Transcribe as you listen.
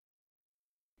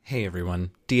Hey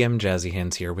everyone, DM Jazzy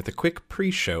Hands here with a quick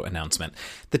pre-show announcement.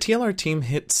 The TLR team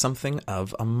hit something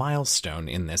of a milestone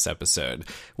in this episode.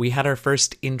 We had our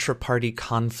first intra-party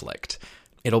conflict.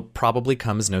 It'll probably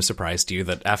come as no surprise to you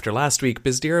that after last week,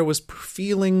 Bizdira was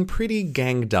feeling pretty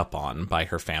ganged up on by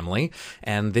her family,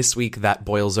 and this week that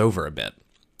boils over a bit.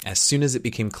 As soon as it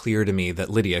became clear to me that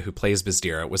Lydia, who plays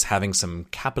Bizdira, was having some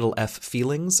capital F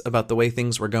feelings about the way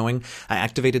things were going, I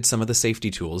activated some of the safety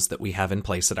tools that we have in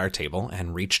place at our table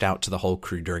and reached out to the whole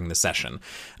crew during the session.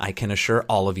 I can assure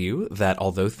all of you that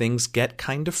although things get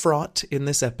kind of fraught in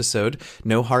this episode,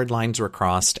 no hard lines were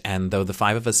crossed, and though the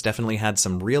five of us definitely had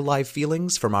some real-life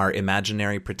feelings from our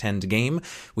imaginary pretend game,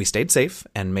 we stayed safe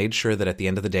and made sure that at the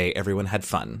end of the day everyone had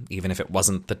fun, even if it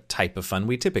wasn't the type of fun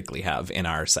we typically have in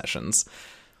our sessions.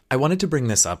 I wanted to bring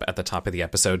this up at the top of the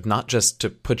episode, not just to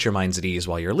put your minds at ease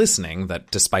while you're listening, that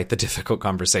despite the difficult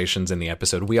conversations in the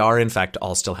episode, we are in fact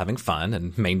all still having fun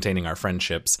and maintaining our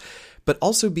friendships, but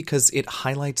also because it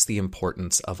highlights the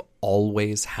importance of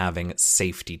always having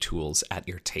safety tools at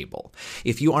your table.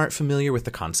 If you aren't familiar with the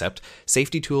concept,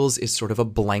 safety tools is sort of a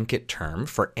blanket term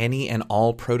for any and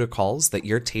all protocols that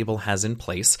your table has in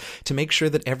place to make sure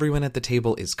that everyone at the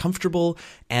table is comfortable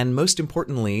and, most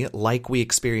importantly, like we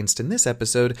experienced in this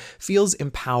episode, feels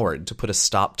empowered to put a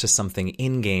stop to something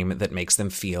in-game that makes them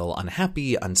feel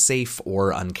unhappy, unsafe, or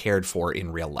uncared for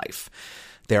in real life.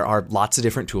 There are lots of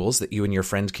different tools that you and your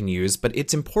friend can use, but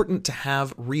it's important to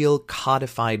have real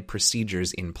codified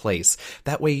procedures in place.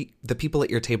 That way, the people at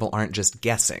your table aren't just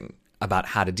guessing about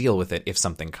how to deal with it if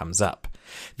something comes up.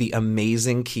 The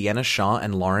amazing Kiana Shaw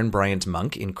and Lauren Bryant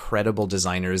Monk, incredible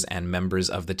designers and members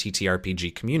of the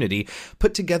TTRPG community,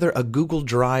 put together a Google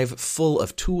Drive full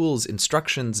of tools,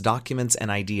 instructions, documents, and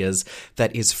ideas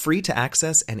that is free to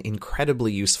access and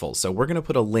incredibly useful. So we're going to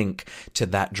put a link to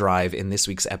that drive in this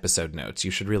week's episode notes.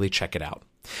 You should really check it out.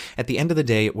 At the end of the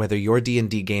day, whether your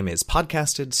D&D game is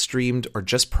podcasted, streamed, or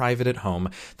just private at home,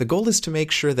 the goal is to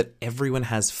make sure that everyone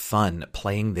has fun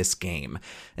playing this game.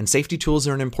 And safety tools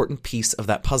are an important piece of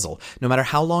that puzzle. No matter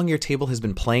how long your table has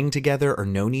been playing together or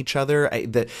known each other,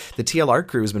 the TLR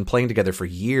crew has been playing together for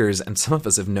years, and some of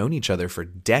us have known each other for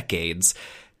decades.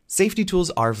 Safety tools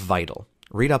are vital.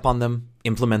 Read up on them,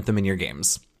 implement them in your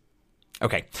games.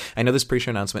 Okay, I know this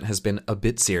pre-show announcement has been a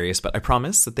bit serious, but I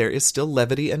promise that there is still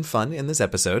levity and fun in this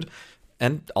episode.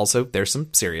 And also, there's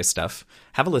some serious stuff.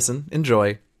 Have a listen,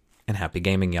 enjoy, and happy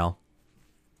gaming, y'all.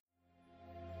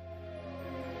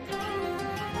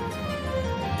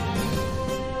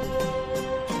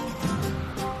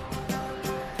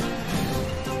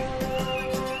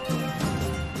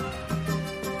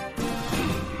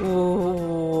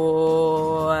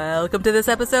 Welcome to this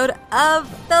episode of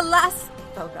The Last...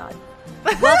 Oh, God.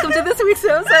 Welcome to this week's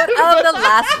episode of The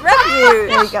Last Refuge.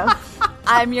 There you go.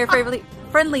 I'm your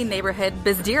friendly neighborhood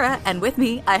Bizdira, and with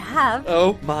me I have...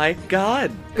 Oh my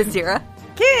god. Bizdira.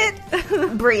 Kit.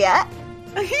 Briette.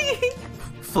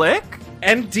 Flick.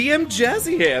 And DM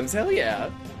Jazzy Hands, hell yeah.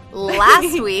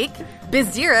 Last week,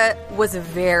 Bizdira was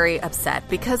very upset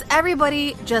because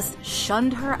everybody just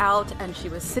shunned her out and she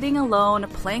was sitting alone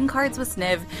playing cards with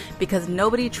Sniv because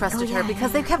nobody trusted her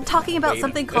because they kept talking about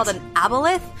something called an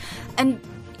aboleth. And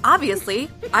obviously,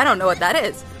 I don't know what that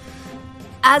is.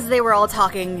 As they were all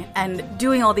talking and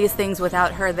doing all these things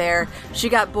without her there, she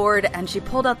got bored and she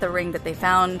pulled out the ring that they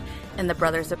found in the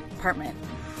brother's apartment.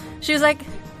 She was like,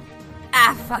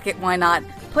 fuck it, why not?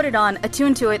 Put it on,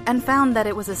 attuned to it, and found that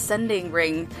it was a sending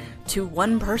ring to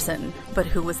one person. But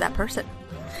who was that person?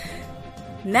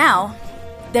 Now,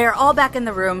 they're all back in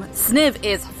the room. Sniv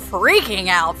is freaking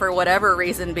out for whatever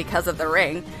reason because of the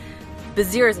ring.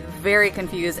 Bizdira is very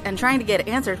confused and trying to get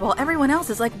answers while everyone else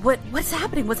is like, what's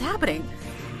happening? What's happening?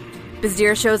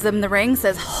 Bizdira shows them the ring,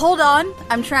 says, hold on,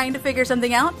 I'm trying to figure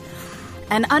something out.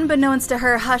 And unbeknownst to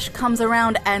her, Hush comes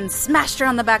around and smashed her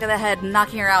on the back of the head,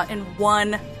 knocking her out in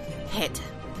one hit.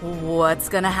 What's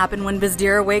gonna happen when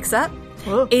Bizdira wakes up?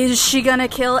 Whoa. Is she gonna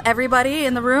kill everybody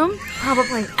in the room?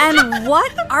 Probably. And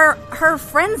what are her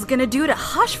friends gonna do to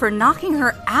Hush for knocking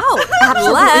her out?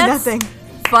 Absolutely Let's nothing.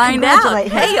 find out.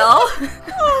 Congratulate her. Hey, y'all.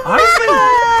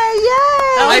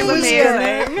 Yay!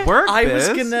 Amazing. Work, I was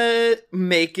Biz. gonna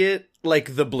make it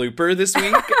like the blooper this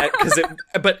week,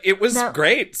 but it was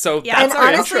great. So Yeah, that's And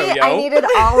our honestly, intro, yo. I needed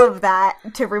all of that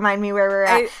to remind me where we're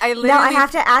at. I Now, I literally-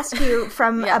 have to ask you,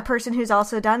 from Yeah. a person who's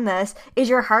also done this, is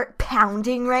your heart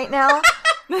pounding right now?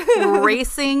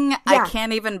 Racing. I Yeah.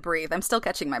 can't even breathe. I'm still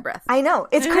catching my breath. I know.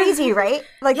 It's crazy, right?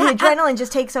 Like, Yeah, the adrenaline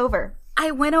just takes over.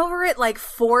 I went over it like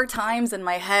 4 times in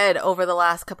my head over the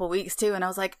last couple weeks too, and I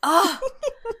was like, oh,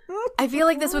 I feel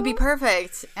like this would be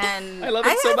perfect. And I love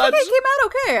it so much. I think it came out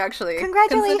okay, actually.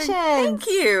 Congratulations. Thank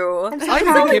you. I'm so I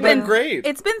proud think of it you. went great.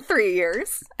 It's been 3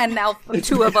 years, and now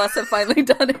 2 of us have finally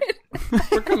done it.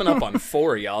 We're coming up on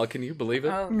 4, y'all. Can you believe it?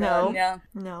 Oh, God, No. yeah.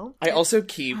 No. I also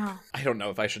keep, I don't know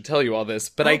if I should tell you all this,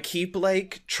 but I keep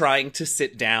like trying to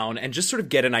sit down and just sort of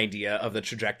get an idea of the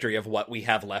trajectory of what we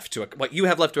have left to, what you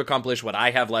have left to accomplish, what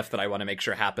I have left that I want to make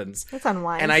sure happens. That's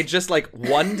unwise. And I just like,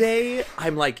 one day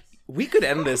I'm like, we could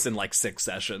end this in like 6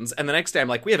 sessions. And the next day I'm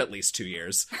like, we have at least 2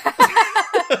 years.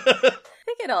 I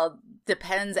think it all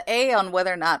depends, on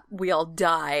whether or not we all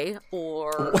die,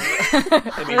 or...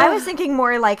 I was thinking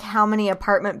more like how many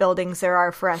apartment buildings there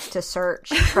are for us to search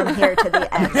from here to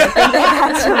the end. I think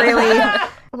that's really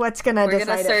what's going to We're decide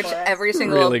going to search it for us. every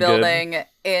single Really good. building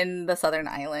in the Southern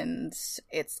Islands.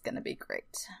 It's going to be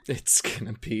great. It's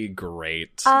gonna be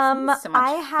great. So much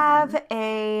I have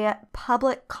a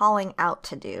public calling out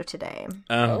to do today.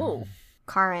 Oh.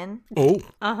 Karin, Oh.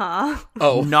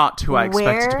 Oh, not who I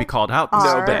expected to Where be called out. are-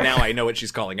 This No, but day. now I know what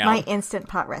she's calling out. my Instant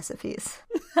Pot recipes.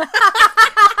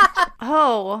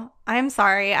 Oh, I'm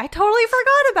sorry. I totally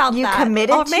forgot about You that. committed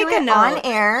I'll to make a it note. on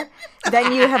air.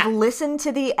 Then you have listened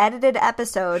to the edited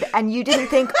episode, and you didn't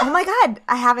think, "Oh my god,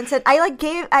 I haven't said."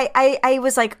 I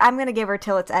was like, "I'm gonna give her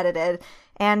till it's edited,"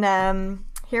 and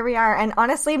here we are. And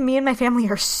honestly, me and my family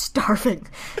are starving.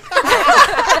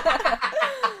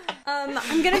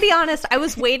 I'm going to be honest. I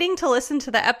was waiting to listen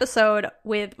to the episode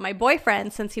with my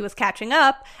boyfriend since he was catching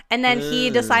up, and then he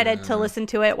decided to listen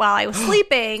to it while I was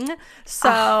sleeping. So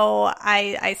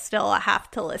I still have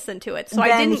to listen to it. So I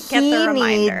Then didn't get the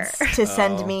reminder. He needs to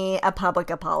send me a public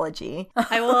apology.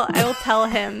 I will tell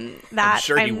him that.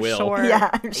 sure he will. Yeah,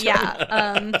 I'm sure.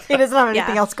 Yeah. He doesn't have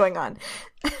anything Yeah. else going on.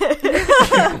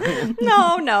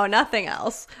 No, nothing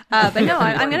else. But no,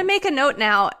 I'm going to make a note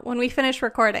now. When we finish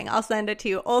recording, I'll send it to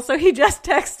you. Also, he just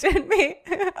texted me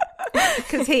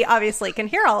because he obviously can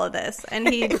hear all of this. And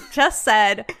he just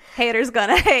said, haters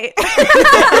gonna hate.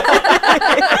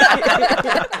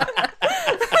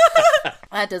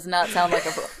 That does not sound like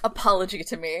an apology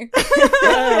to me.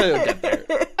 I'll get there.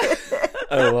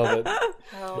 I love it.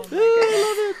 Oh,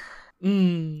 my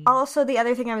goodness. Also, the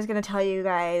other thing I was going to tell you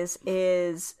guys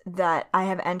is that I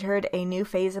have entered a new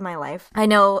phase in my life. I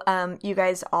know you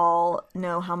guys all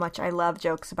know how much I love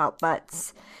jokes about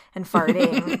butts and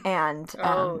farting and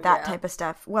that type of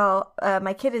stuff. Well,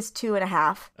 my kid is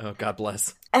 2.5. Oh, God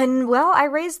bless. And, well, I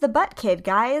raised the butt kid,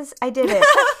 guys. I did it.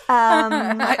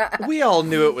 We all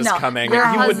knew it was No, coming. your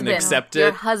You wouldn't husband- accept your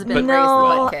it. husband but- raised the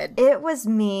No, butt kid. it was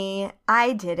me.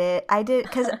 I did it.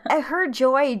 Because her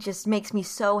joy just makes me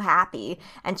so happy.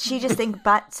 And she just thinks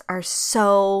butts are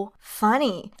so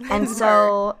funny. And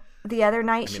so the other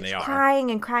night I mean, she's they are.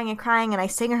 crying and crying and crying. And I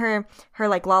sing her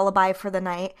like lullaby for the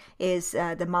night is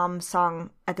the mom song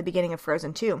at the beginning of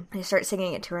Frozen 2. And I start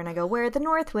singing it to her and I go, where the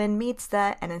north wind meets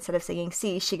the... And instead of singing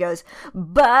sea, she goes,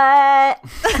 but...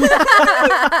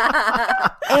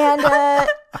 And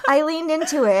I leaned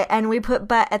into it, and we put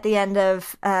 "but" at the end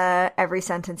of every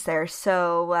sentence there.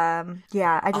 So,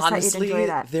 yeah, I just Honestly, thought you'd enjoy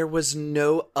that. there was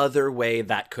no other way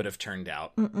that could have turned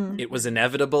out. It was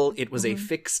inevitable. It was a Mm-hmm.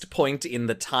 fixed point in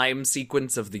the time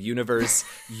sequence of the universe.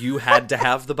 You had to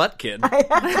have the butt kid.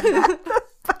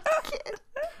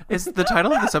 Is the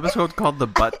title of this episode called The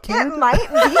Butt Kid? It might be.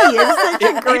 It's such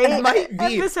a great It might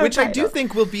be, episode which I do title.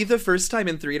 think will be the first time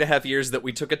in 3.5 years that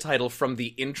we took a title from the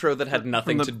intro that had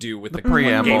nothing to do with the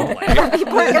preamble. gameplay.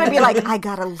 People are going to be like, I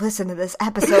gotta listen to this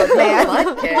episode, man.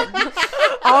 Butt kid.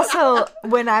 Also,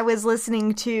 when I was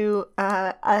listening to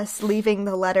us leaving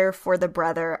the letter for the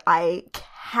brother, I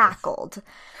cackled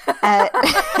at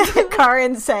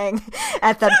Karin saying,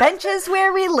 "At the benches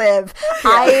where we live."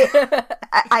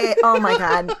 I oh my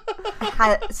god, I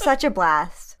had such a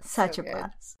blast, such a good.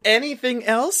 blast. Anything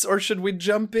else, or should we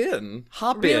jump in?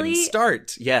 Hop in, Really?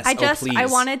 start. Yes, please. I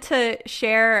wanted to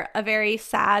share a very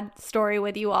sad story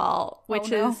with you all,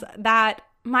 which is that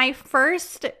my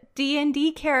first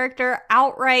D&D character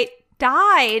outright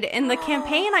died in the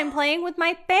campaign I'm playing with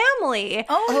my family.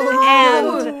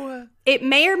 And it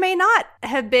may or may not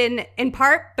have been in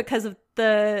part because of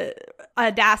the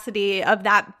audacity of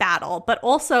that battle, but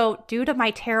also due to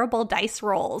my terrible dice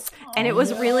rolls. And it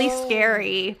was really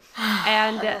scary.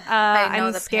 And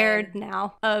I'm the scared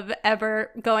now of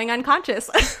ever going unconscious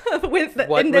What in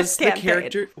was this the campaign.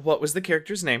 character? What was the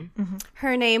character's name?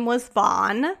 Her name was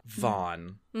Vaughn.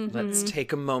 Vaughn. Let's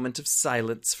take a moment of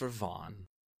silence for Vaughn.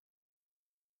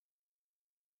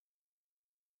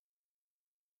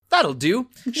 That'll do.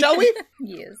 Shall we?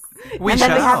 Yes. And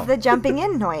then we have the jumping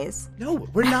in noise. No,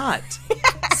 we're not.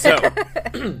 So,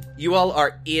 you all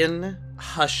are in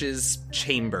Hush's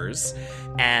chambers,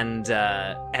 and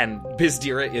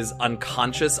Bizdira is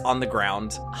unconscious on the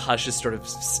ground. Hush is sort of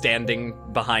standing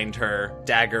behind her,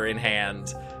 dagger in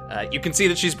hand. You can see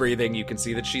that she's breathing, you can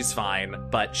see that she's fine,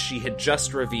 but she had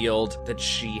just revealed that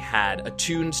she had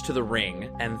attuned to the ring,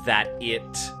 and that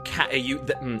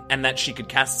and that she could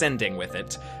cast Sending with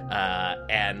it.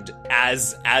 And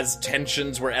as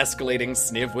tensions were escalating,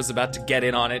 Sniv was about to get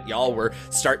in on it. Y'all were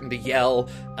starting to yell,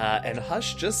 and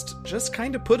Hush just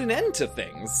kind of put an end to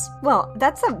things. Well,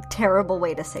 that's a terrible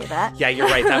way to say that. Yeah, you're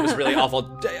right. That was really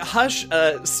awful. Hush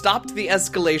stopped the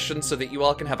escalation so that you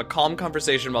all can have a calm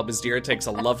conversation while Bizdira takes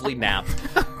a lovely nap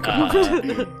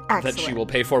that she will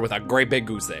pay for with a great big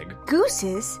goose egg.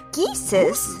 Gooses?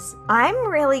 Geeses? I'm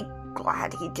really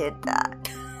glad he did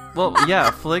that. Well, yeah,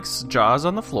 Flick's jaw's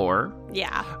on the floor.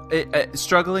 Yeah.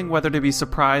 Struggling whether to be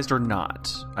surprised or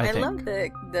not, I think. love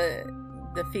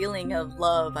the feeling of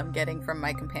love I'm getting from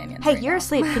my companions. Hey, right you're now.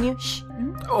 asleep. Can you shh?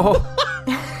 Oh.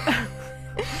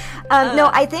 No,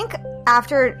 I think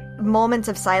after moments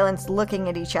of silence looking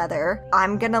at each other,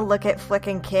 I'm gonna look at Flick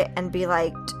and Kit and be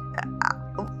like,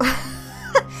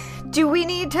 do we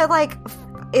need to,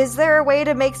 is there a way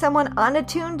to make someone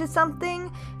unattuned to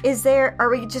something? Are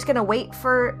we just gonna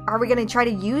are we gonna try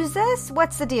to use this?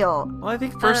 What's the deal? Well, I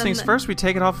think first things first, we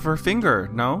take it off of her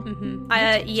finger, no?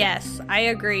 Mm-hmm. Yes, I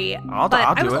agree. I'll do it.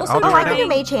 I can do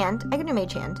Mage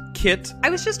Hand. Kit?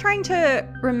 I was just trying to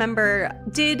remember,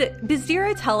 did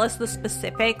Bizdira tell us the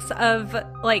specifics of,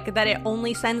 that it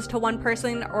only sends to one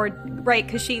person, or, right,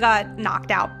 because she got knocked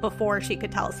out before she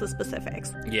could tell us the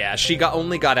specifics? Yeah, she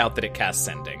only got out that it casts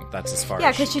Sending. That's as far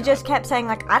as because she just kept saying,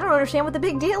 I don't understand what the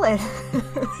big deal is.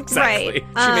 Exactly.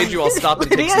 Right. She made you all stop and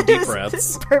take some deep breaths.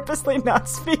 Is purposely not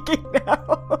speaking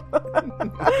now.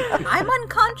 I'm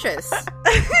unconscious.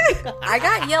 I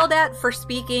got yelled at for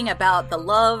speaking about the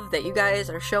love that you guys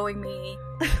are showing me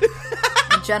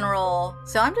in general.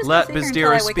 So I'm just let gonna sit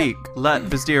here until Bizdira I wake speak. up. Let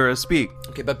Bizdira speak.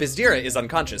 Okay, but Bizdira is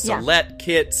unconscious, so Yeah. let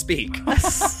Kit speak.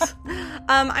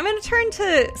 I'm going to turn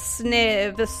to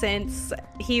Sniv, since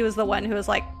he was the one who was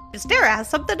like, Bizdira has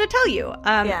something to tell you.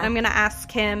 Yeah. I'm going to ask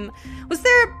him, was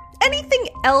there anything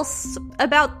else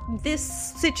about this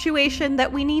situation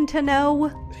that we need to know?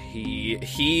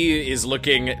 He is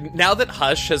looking, now that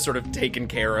Hush has sort of taken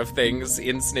care of things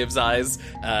in Sniv's eyes,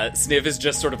 Sniv is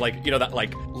just sort of that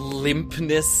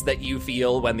limpness that you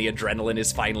feel when the adrenaline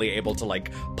is finally able to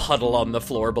puddle on the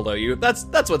floor below you. That's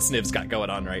what Sniv's got going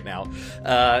on right now.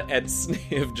 And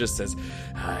Sniv just says,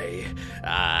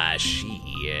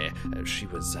 she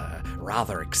was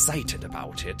rather excited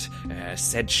about it,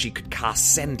 said she could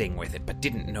cast Sending with it, but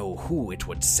didn't know who it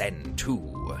would send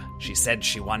to. She said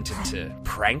she wanted to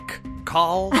prank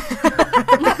call.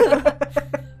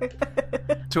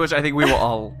 To which I think we will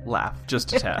all laugh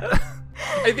just a tad.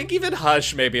 I think even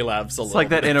Hush maybe laughs a It's little like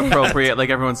that bit. inappropriate,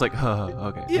 everyone's like,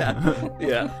 okay.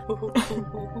 Yeah.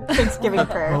 Thanksgiving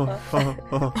prayer.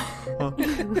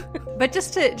 But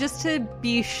just to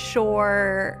be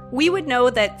sure, we would know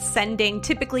that Sending,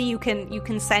 typically you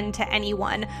can send to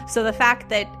anyone. So the fact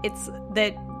that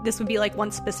this would be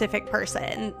one specific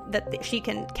person that she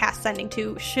can cast Sending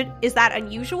to, is that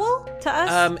unusual to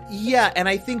us? Yeah, and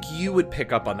I think you would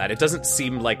pick up on that. It doesn't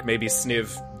seem like maybe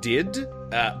Sniv did,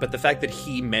 but the fact that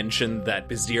he mentioned that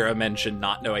Bizdira mentioned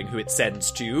not knowing who it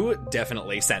sends to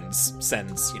definitely sends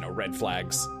red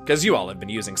flags. Because you all have been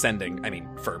using Sending,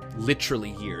 for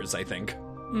literally years, I think.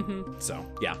 Mm-hmm. So,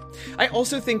 yeah. I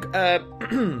also think, I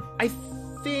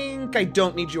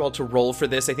don't need you all to roll for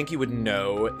this. I think you would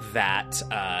know that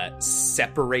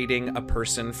separating a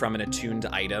person from an attuned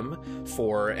item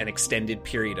for an extended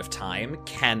period of time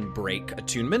can break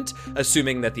attunement,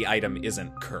 assuming that the item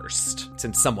isn't cursed,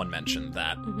 since someone mentioned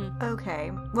that. Mm-hmm.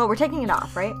 Okay. Well, we're taking it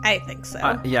off, right? I think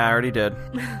so. Yeah, I already did.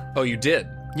 Oh, you did?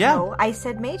 Yeah. No, I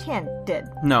said Mage Hand did.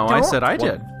 No, I Don't. said I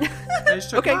did. I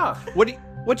just took it Okay. off.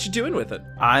 What you doing with it?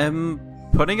 I'm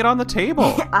putting it on the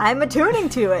table. I'm attuning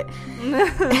to it.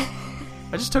 I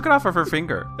just took it off of her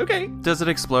finger. Okay. Does it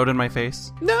explode in my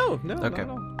face? No. Okay.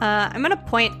 No. I'm gonna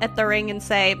point at the ring and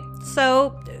say,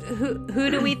 so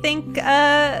who do we think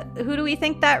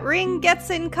that ring gets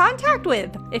in contact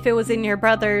with if it was in your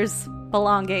brother's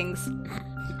belongings?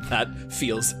 That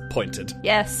feels pointed.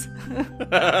 Yes.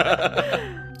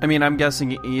 I'm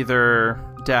guessing either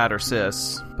dad or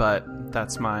sis, but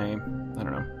that's I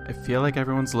don't know. I feel like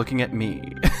everyone's looking at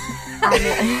me.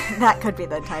 That could be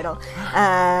the title.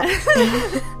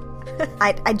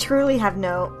 I truly have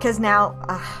no, because now...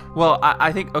 Well,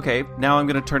 I think, okay, now I'm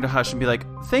going to turn to Hush and be like,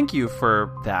 thank you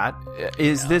for that.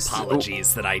 Is this...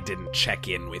 Apologies that I didn't check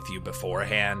in with you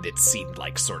beforehand. It seemed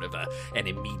like sort of an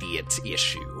immediate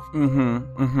issue.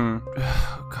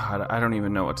 God, I don't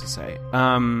even know what to say.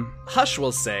 Hush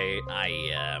will say,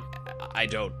 I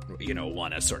don't,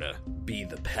 want to sort of be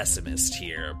the pessimist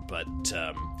here, but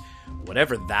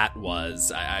whatever that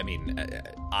was, I mean,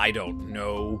 I don't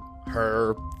know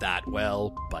her that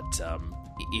well, but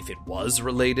if it was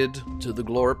related to the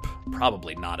Glorp,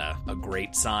 probably not a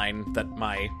great sign that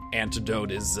my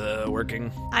antidote is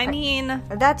working. I mean...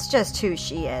 That's just who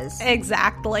she is.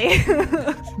 Exactly.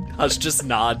 Hush just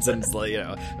nods and is like,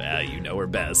 you know her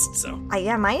best, so...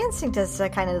 Yeah, my instinct is to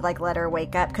kind of, let her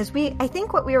wake up, because I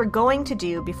think what we were going to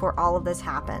do before all of this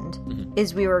happened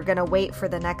is we were going to wait for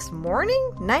the next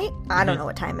morning? Night? I don't know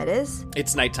what time it is.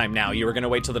 It's nighttime now. You were going to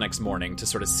wait till the next morning to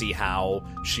sort of see how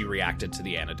she reacted to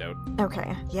the antidote. Okay.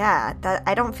 Yeah,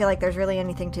 I don't feel like there's really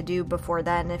anything to do before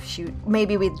then.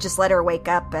 Maybe we just let her wake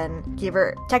up and give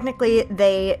her... Technically,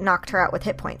 they knocked her out with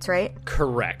hit points, right?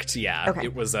 Correct, yeah. Okay.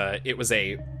 It was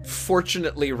a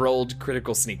fortunately rolled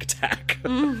critical sneak attack.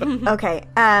 Okay,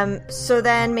 so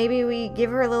then maybe we give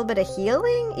her a little bit of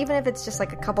healing, even if it's just a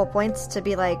couple points to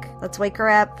be like, let's wake her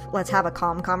up, let's have a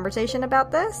calm conversation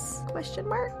about this? ?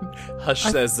 Hush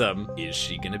says, is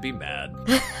she gonna be mad?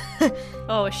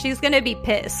 Oh, she's gonna be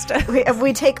pissed. If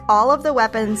we take all of the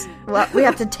weapons, well, we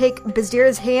have to take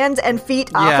Bizdira's hands and feet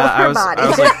off of her body. I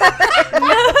was like,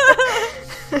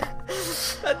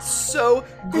 That's so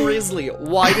grisly.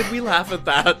 Why did we laugh at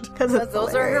that? Because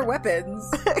Those are her weapons.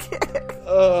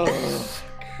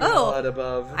 God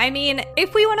above. I mean,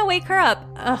 if we want to wake her up,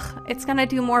 it's gonna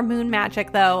do more moon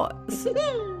magic, though.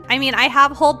 I mean, I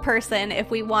have hold person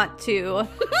if we want to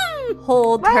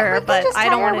hold her, but I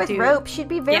don't want to do ropes. She'd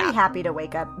be very happy to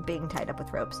wake up being tied up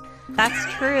with ropes.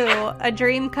 That's true. A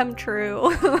dream come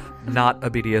true. Not a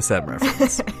BDSM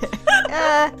reference.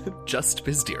 Just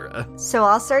Bizdira. So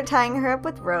I'll start tying her up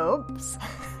with ropes.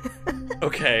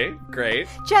 Okay, great.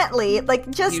 Gently,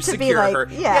 just You to be secure like, her.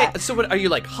 yeah. So what, are you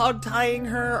hog tying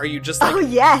her? Are you just like... Oh,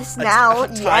 yes, now,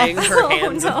 tying yes. her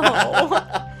hands?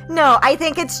 No, I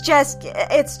think it's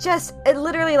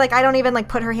literally I don't even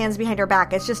put her hands behind her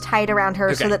back. It's just tied around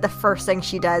her so that the first thing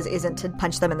she does isn't to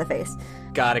punch them in the face.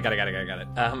 Got it.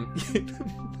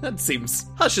 That seems...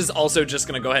 Hush is also just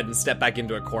going to go ahead and step back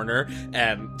into a corner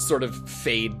and sort of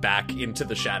fade back into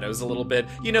the shadows a little bit.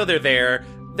 They're there.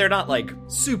 They're not,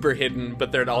 super hidden,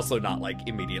 but they're also not,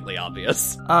 immediately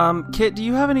obvious. Kit, do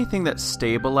you have anything that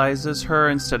stabilizes her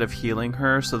instead of healing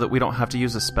her so that we don't have to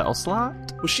use a spell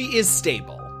slot? Well, she is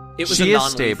stable. It was She a is non-lethal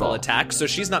stable. attack, so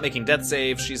she's not making death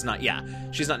saves. She's not in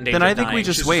danger Then I think of we dying.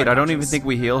 just She's wait. I don't even unconscious. think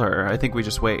we heal her. I think we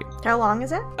just wait. How long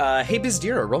is it? Hey,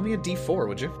 Bizdira, roll me a d4,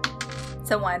 would you?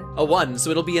 So 1. A 1, so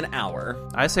it'll be an hour.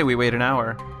 I say we wait an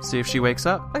hour. See if she wakes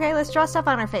up. Okay, let's draw stuff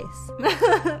on her face.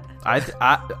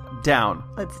 Down.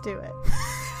 Let's do it.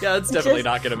 Yeah, that's definitely Just-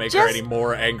 not going to make her any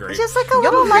more angry. Just a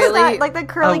little mustache, the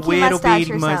curly A key little mustache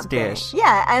big or something. mustache.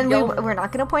 Yeah, and Yo. we're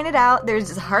not going to point it out.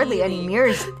 There's hardly any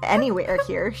mirrors anywhere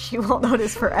here. She won't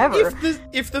notice forever.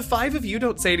 If the 5 of you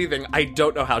don't say anything, I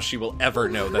don't know how she will ever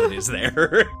know that it is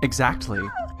there. Exactly.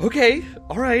 Okay,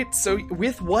 all right. So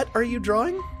with what are you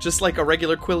drawing? Just a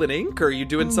regular quill and ink, or are you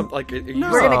doing something like?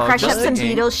 No. We're going to crush up just some ink.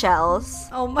 beetle shells.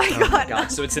 Oh my Oh my god.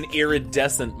 god! So it's an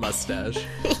iridescent mustache.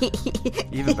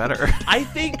 Even better. I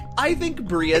think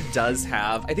Bria does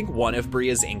have. I think one of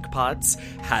Bria's ink pots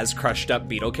has crushed up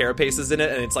beetle carapaces in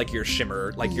it, and it's your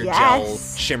shimmer, your gel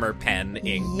Yes. shimmer pen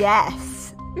ink.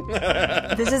 Yes.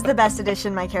 This is the best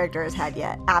edition my character has had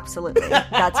yet. Absolutely.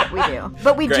 That's what we do.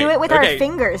 But we do Great. it with Okay. our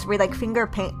fingers. We finger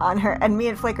paint on her, and me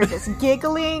and Flick are just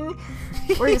giggling.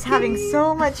 We're just having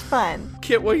so much fun.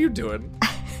 Kit, what are you doing?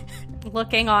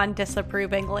 Looking on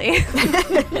disapprovingly.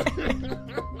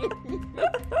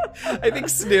 I think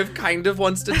Sniv kind of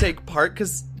wants to take part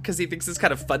because he thinks it's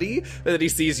kind of funny, and then he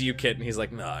sees you, Kit, and he's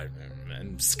like, no,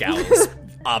 and scowls,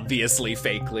 obviously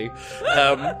fakely.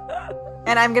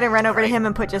 And I'm going to run over to him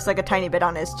and put just a tiny bit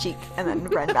on his cheek and then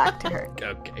run back to her.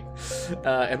 Okay.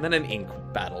 And then an ink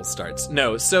battle starts.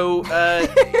 No, so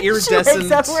She iridescent...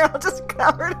 wakes up, we're all just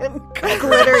covered in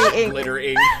glittery ink. Glitter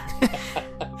ink.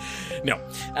 No.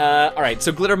 All right,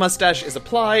 so glitter mustache is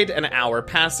applied. An hour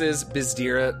passes.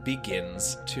 Bizdira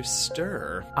begins to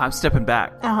stir. I'm stepping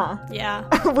back. Yeah.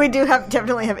 We do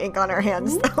definitely have ink on our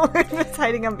hands, though. We're just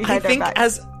hiding them I behind think our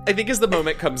backs. I think as the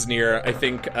moment comes near, I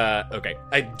think, okay,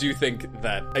 I do think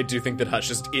that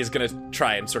Hush is going to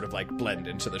try and sort of like blend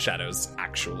into the shadows,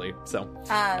 actually. So,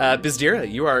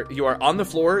 Bizdira, you are on the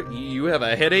floor. You have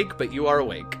a headache, but you are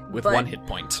awake with 1 hit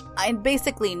point. I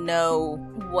basically know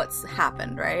what's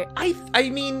happened, right? I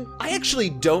mean, I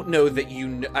actually don't know that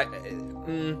you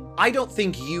I don't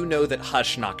think you know that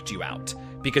Hush knocked you out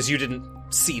because you didn't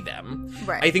see them.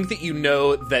 Right. I think that you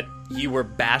know that you were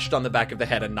bashed on the back of the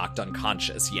head and knocked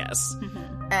unconscious, yes.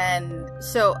 Mm-hmm. And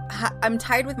so I'm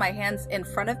tied with my hands in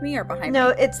front of me or behind me? No,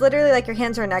 it's literally like your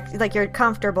hands are next, like you're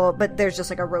comfortable, but there's just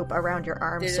like a rope around your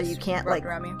arms, so you can't like.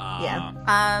 Around me. Yeah.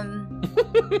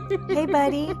 Hey,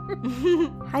 buddy.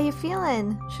 How you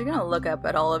feeling? She's gonna look up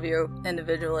at all of you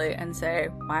individually and say,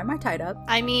 "Why am I tied up?"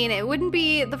 I mean, it wouldn't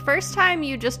be the first time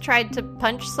you just tried to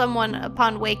punch someone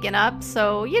upon waking up,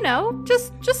 so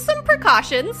just some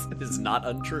precautions. It is not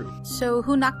untrue. So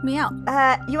who knocked me out?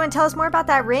 You want to tell us more about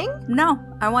that ring? No,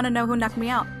 I want to know who knocked me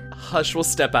out. Hush will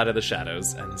step out of the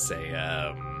shadows and say,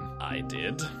 I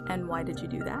did. And why did you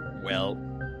do that? Well,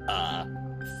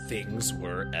 things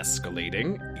were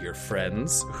escalating. Your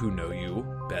friends, who know you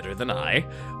better than I,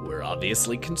 were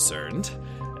obviously concerned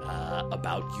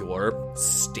about your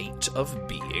state of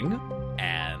being,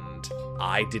 and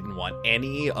I didn't want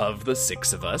any of the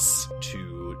 6 of us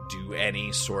to do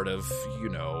any sort of,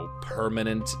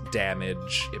 permanent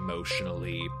damage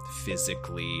emotionally,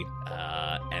 physically,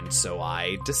 and so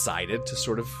I decided to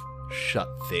sort of shut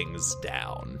things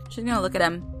down. She's gonna look at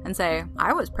him and say,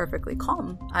 I was perfectly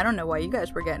calm. I don't know why you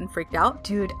guys were getting freaked out.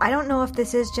 Dude, I don't know if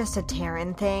this is just a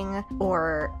Terran thing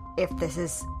or if this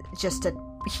is just a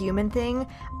human thing.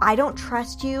 I don't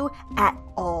trust you at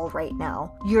all right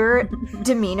now. Your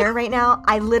demeanor right now,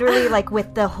 I literally, like,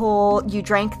 with the whole, you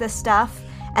drank this stuff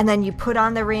and then you put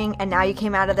on the ring and now you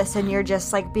came out of this and you're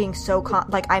just like being so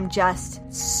I'm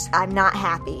not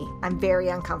happy. I'm very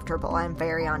uncomfortable. I'm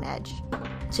very on edge.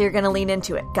 So you're gonna lean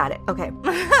into it. Got it. Okay.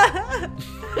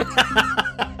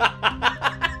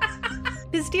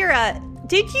 Bizdira,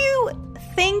 did you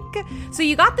think... So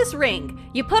you got this ring.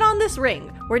 You put on this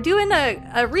ring. We're doing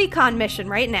a recon mission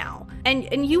right now.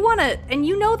 And you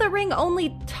know the ring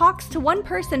only talks to one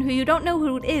person who you don't know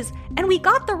who it is. And we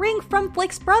got the ring from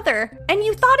Flick's brother. And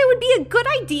you thought it would be a good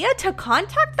idea to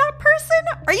contact that person?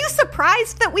 Are you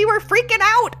surprised that we were freaking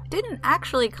out? Didn't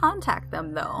actually contact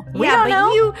them though. We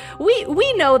know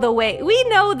the way. We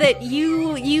know that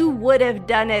you would have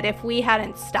done it if we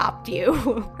hadn't stopped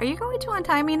you. Are you going to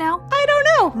untie me now? I don't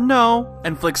know. No.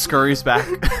 And Flick scurries back.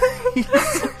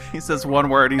 He says one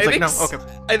word. He's like, no, okay.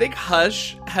 I think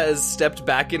Hush has stepped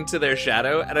back into their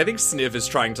shadow, and I think Sniv is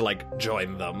trying to, like,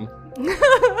 join them.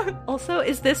 Also,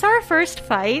 is this our first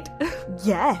fight?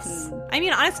 Yes. I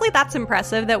mean, honestly, that's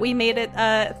impressive that we made it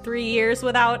 3.5 years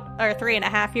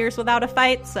without a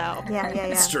fight, so. Yeah.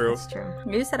 It's true. It's true.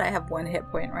 You said I have 1 hit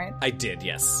point, right? I did,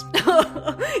 yes.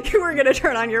 You were gonna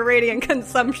turn on your radiant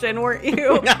consumption, weren't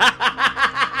you?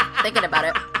 Thinking about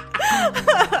it.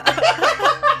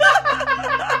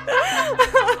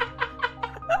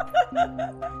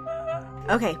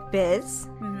 Okay, Biz.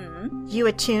 Mm-hmm. You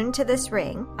attuned to this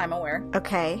ring. I'm aware.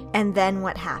 Okay. And then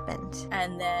what happened?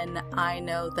 And then I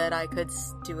know that I could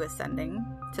do ascending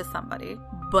to somebody,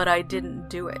 but I didn't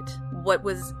do it.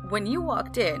 When you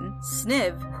walked in,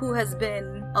 Sniv, who has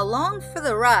been along for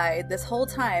the ride this whole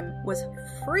time, was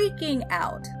freaking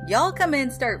out. Y'all come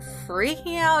in, start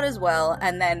freaking out as well,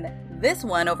 and then this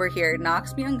one over here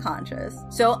knocks me unconscious.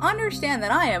 So understand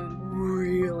that I am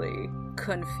really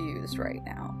confused right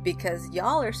now, because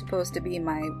y'all are supposed to be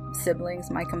my siblings,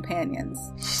 my companions.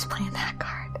 She's playing that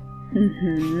card.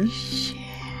 Mm-hmm. Shit.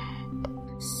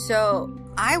 So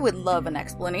I would love an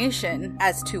explanation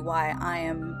as to why I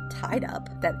am tied up,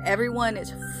 that everyone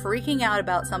is freaking out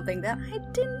about something that I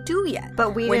didn't do yet.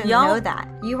 But we didn't know that.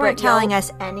 You weren't telling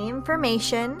us any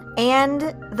information, and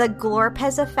the glorp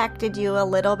has affected you a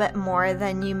little bit more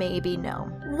than you maybe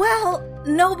know. Well,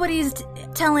 nobody's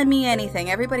telling me anything.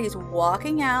 Everybody's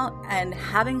walking out and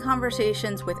having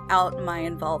conversations without my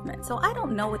involvement. So I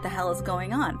don't know what the hell is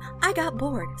going on. I got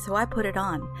bored, so I put it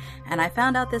on. And I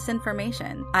found out this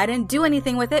information. I didn't do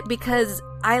anything with it because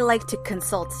I like to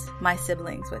consult my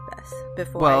siblings with this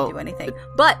before I do anything.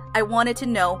 But I wanted to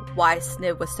know why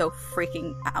Sniv was so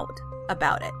freaking out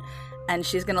about it. and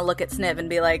she's gonna look at Sniv and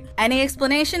be like, any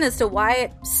explanation as to why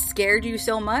it scared you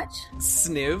so much?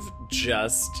 Sniv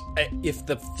just, if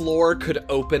the floor could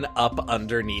open up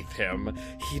underneath him,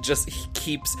 he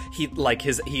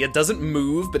doesn't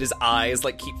move, but his eyes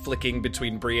like keep flicking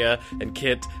between Bria and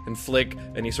Kit and Flick,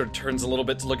 and he sort of turns a little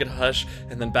bit to look at Hush,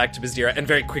 and then back to Bizdira, and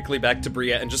very quickly back to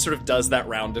Bria, and just sort of does that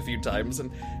round a few times,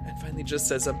 and finally just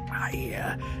says,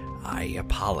 I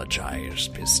apologize,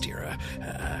 Bizdira.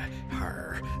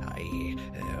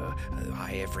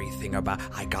 Everything about...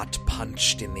 I got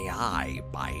punched in the eye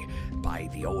by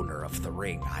the owner of the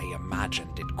ring. I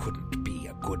imagined it couldn't be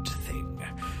a good thing.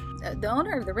 The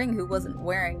owner of the ring who wasn't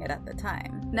wearing it at the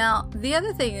time. Now, the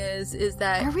other thing is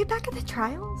that... Are we back at the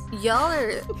trials? Y'all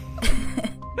are...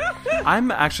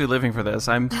 I'm actually living for this.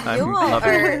 I'm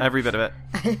loving every bit of it.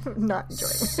 I'm not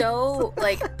enjoying it. So,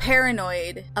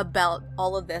 paranoid about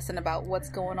all of this and about what's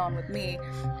going on with me.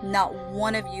 Not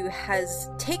one of you has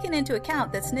taken into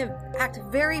account that Sniv acted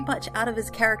very much out of his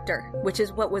character, which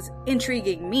is what was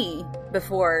intriguing me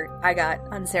before I got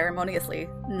unceremoniously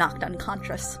knocked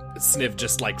unconscious. Sniv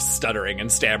just, stuttering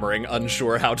and stammering,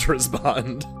 unsure how to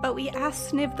respond. But we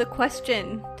asked Sniv the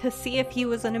question to see if he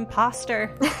was an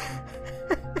imposter.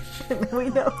 We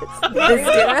know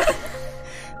it's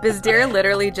Bizdira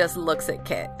literally just looks at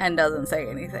Kit and doesn't say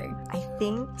anything. I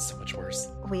think so much worse.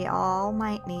 We all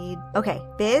might need... Okay,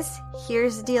 Biz,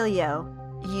 here's the deal, yo.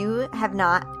 You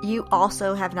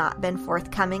also have not been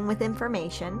forthcoming with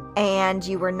information, and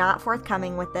you were not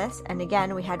forthcoming with this, and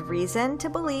again, we had reason to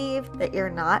believe that you're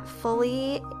not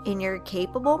fully in your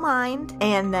capable mind,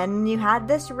 and then you had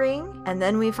this ring, and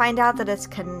then we find out that it's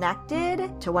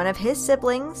connected to one of his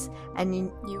siblings, and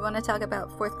you want to talk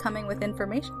about forthcoming with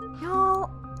information? Y'all,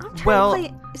 I'm trying to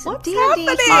play some what's D&D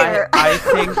happening? here. I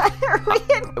think Why are we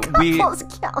in couples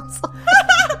council?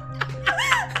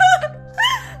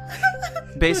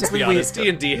 Let's Basically, be honest,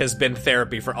 D&D has been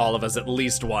therapy for all of us at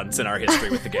least once in our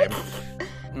history with the game.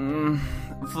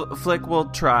 Flick will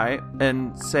try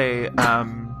and say,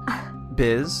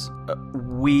 Biz,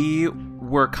 we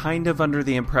were kind of under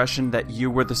the impression that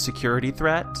you were the security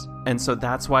threat, and so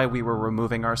that's why we were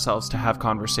removing ourselves to have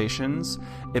conversations.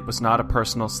 It was not a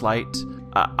personal slight.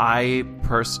 I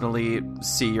personally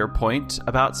see your point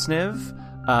about Sniv.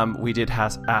 We did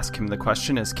ask him the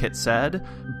question, as Kit said,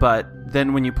 but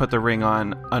then when you put the ring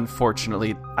on,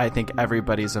 unfortunately, I think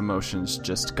everybody's emotions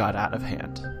just got out of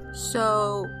hand.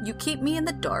 So, you keep me in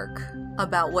the dark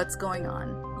about what's going on.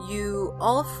 You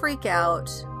all freak out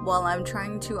while I'm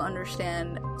trying to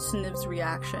understand Sniv's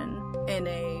reaction in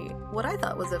what I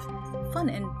thought was a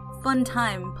fun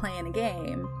time playing a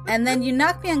game. And then you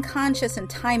knock me unconscious and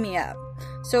tie me up.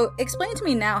 So, explain to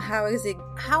me now, how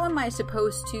am I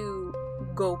supposed to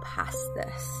go past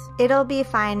this? It'll be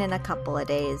fine in a couple of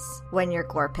days when your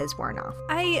glorp has worn off.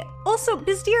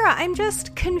 Bizdira, I'm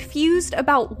just confused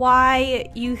about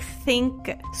why you think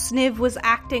Sniv was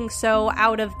acting so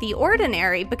out of the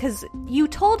ordinary, because you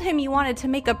told him you wanted to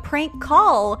make a prank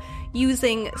call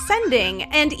using sending,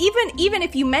 and even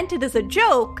if you meant it as a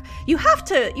joke, you have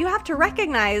to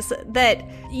recognize that,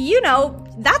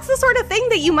 that's the sort of thing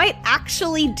that you might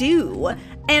actually do.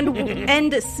 And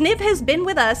Sniv has been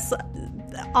with us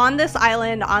on this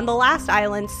island, on the last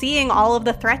island, seeing all of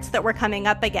the threats that we're coming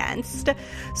up against.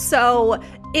 So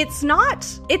it's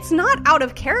not out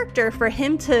of character for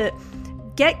him to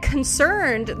get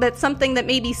concerned that something that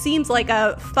maybe seems like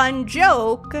a fun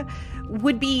joke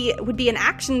would be an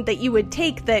action that you would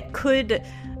take that could,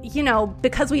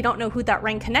 because we don't know who that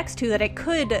ring connects to, that it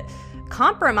could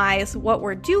compromise what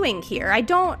we're doing here.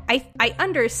 I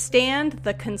understand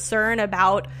the concern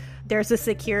about there's a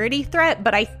security threat,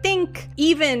 but I think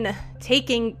even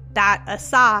taking that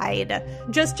aside,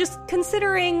 just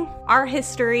considering our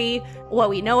history, what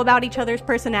we know about each other's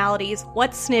personalities,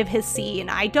 what Sniv has seen,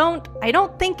 I don't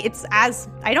think his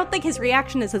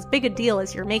reaction is as big a deal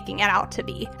as you're making it out to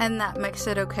be. And that makes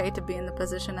it okay to be in the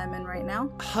position I'm in right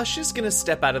now? Hush is gonna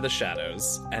step out of the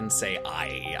shadows and say,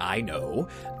 I know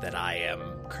that I am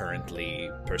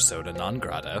currently persona non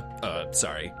grata.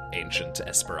 Ancient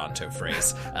Esperanto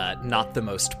phrase. Not the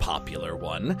most popular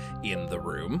one in the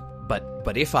room.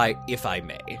 But if I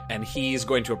may, and he's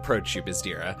going to approach you,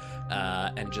 Bizdira,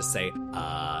 and just say,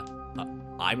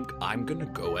 I'm gonna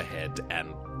go ahead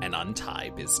and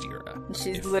untie Bizdira.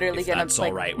 She's literally gonna that's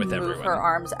all right with move everyone. Her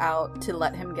arms out to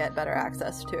let him get better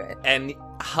access to it. And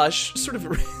Hush sort of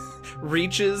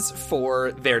reaches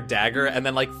for their dagger and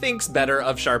then, like, thinks better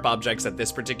of sharp objects at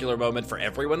this particular moment for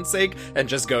everyone's sake and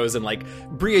just goes and, like,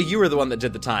 Bria, you were the one that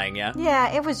did the tying, yeah?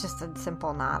 Yeah, it was just a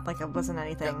simple knot. Like, it wasn't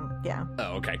anything, yeah.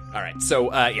 Oh, okay. All right.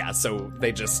 So, so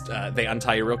they just, they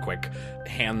untie you real quick,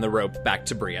 hand the rope back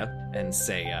to Bria, and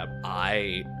say,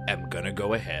 I am gonna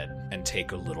go ahead and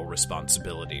take a little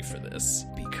responsibility for this,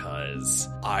 because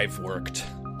I've worked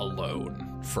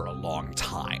alone for a long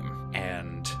time,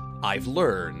 and I've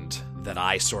learned that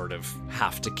I sort of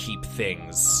have to keep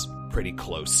things pretty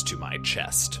close to my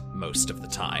chest most of the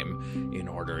time in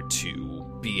order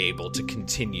to be able to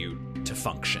continue to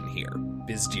function here.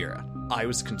 Bizdira, I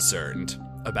was concerned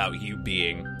about you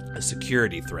being a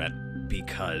security threat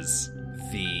because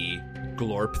the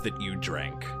glorp that you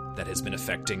drank that has been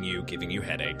affecting you, giving you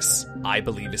headaches, I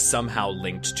believe is somehow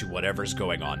linked to whatever's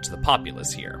going on to the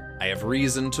populace here. I have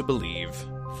reason to believe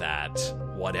that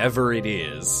whatever it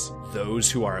is, those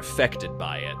who are affected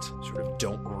by it sort of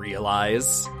don't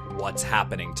realize what's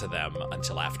happening to them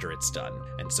until after it's done.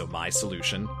 And so my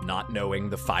solution, not knowing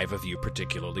the 5 of you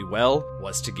particularly well,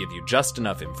 was to give you just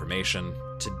enough information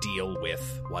to deal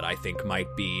with what I think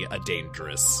might be a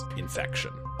dangerous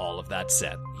infection. All of that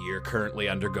said, you're currently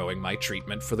undergoing my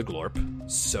treatment for the glorp.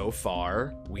 So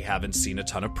far, we haven't seen a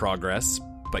ton of progress,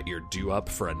 but you're due up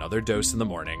for another dose in the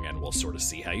morning, and we'll sort of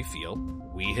see how you feel.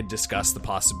 We had discussed the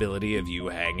possibility of you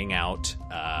hanging out,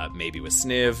 maybe with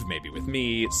Sniv, maybe with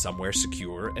me, somewhere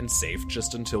secure and safe,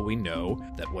 just until we know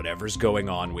that whatever's going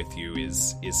on with you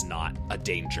is not a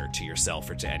danger to yourself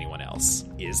or to anyone else.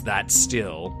 Is that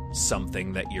still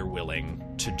something that you're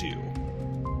willing to do?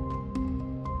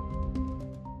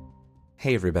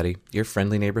 Hey everybody, your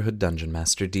friendly neighborhood dungeon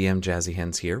master DM Jazzy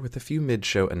Hands here with a few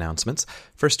mid-show announcements.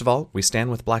 First of all, we stand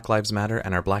with Black Lives Matter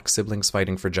and our black siblings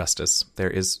fighting for justice.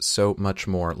 There is so much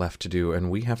more left to do,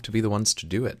 and we have to be the ones to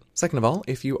do it. Second of all,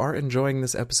 if you are enjoying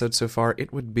this episode so far,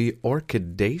 it would be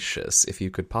orchidaceous if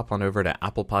you could pop on over to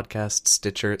Apple Podcasts,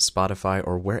 Stitcher, Spotify,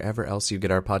 or wherever else you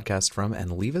get our podcast from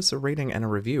and leave us a rating and a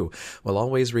review. We'll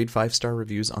always read 5-star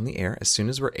reviews on the air as soon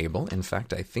as we're able. In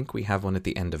fact, I think we have one at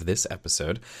the end of this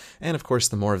episode. And of course,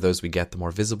 the more of those we get, the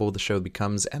more visible the show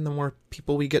becomes, and the more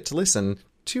people we get to listen,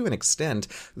 to an extent.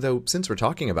 Though, since we're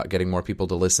talking about getting more people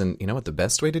to listen, you know what the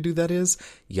best way to do that is?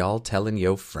 Y'all telling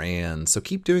yo friends. So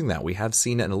keep doing that. We have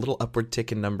seen a little upward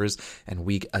tick in numbers, and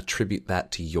we attribute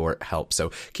that to your help.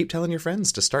 So keep telling your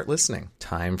friends to start listening.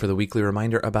 Time for the weekly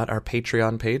reminder about our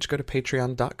Patreon page. Go to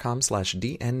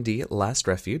patreon.com/DND Last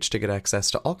Refuge to get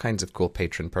access to all kinds of cool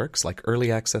patron perks, like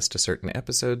early access to certain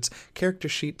episodes, character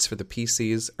sheets for the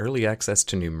PCs, early access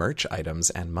to new merch items,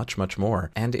 and much, much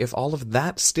more. And if all of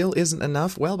that still isn't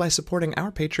enough, well, by supporting our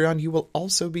Patreon, you will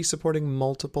also be supporting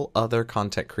multiple other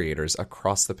content creators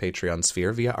across the Patreon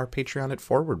sphere via our Patreon It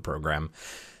Forward program.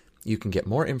 You can get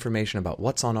more information about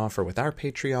what's on offer with our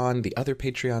Patreon, the other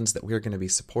Patreons that we're going to be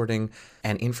supporting,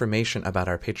 and information about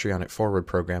our Patreon It Forward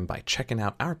program by checking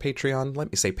out our Patreon.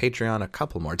 Let me say Patreon a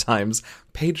couple more times.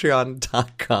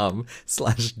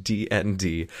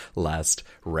 Patreon.com/DND Last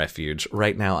Refuge.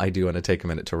 Right now, I do want to take a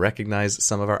minute to recognize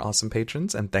some of our awesome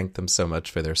patrons and thank them so much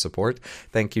for their support.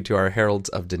 Thank you to our Heralds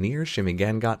of Denier, Shimi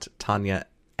Gangot, Tanya,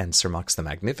 and Sir Mox the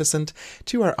Magnificent,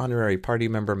 to our honorary party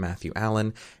member Matthew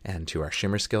Allen, and to our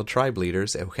Shimmerskill tribe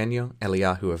leaders Eugenio,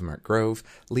 Eliahu of Merk Grove,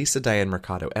 Lisa Diane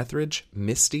Mercado Etheridge,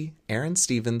 Misty, Aaron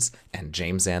Stevens, and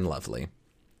James Ann Lovely.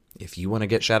 If you want to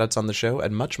get shoutouts on the show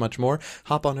and much, much more,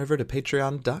 hop on over to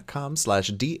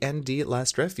patreon.com/DND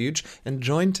Last Refuge and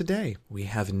join today. We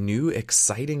have new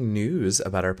exciting news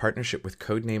about our partnership with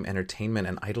Codename Entertainment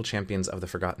and Idle Champions of the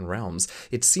Forgotten Realms.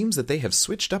 It seems that they have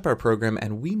switched up our program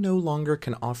and we no longer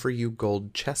can offer you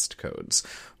gold chest codes.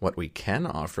 What we can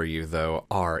offer you, though,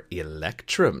 are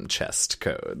Electrum chest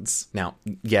codes. Now,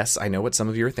 yes, I know what some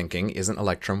of you are thinking. Isn't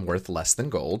Electrum worth less than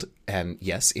gold? And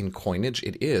yes, in coinage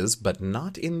it is, but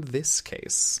not in this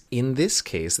case. In this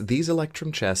case, these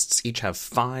Electrum chests each have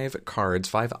 5 cards,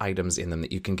 5 items in them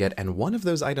that you can get, and one of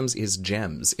those items is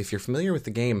gems. If you're familiar with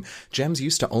the game, gems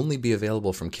used to only be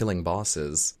available from killing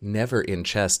bosses, never in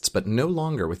chests, but no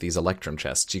longer with these Electrum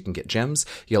chests. You can get gems,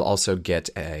 you'll also get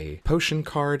a potion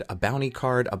card, a bounty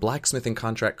card, a blacksmithing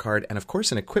contract card, and of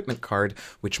course an equipment card,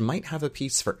 which might have a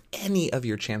piece for any of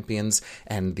your champions,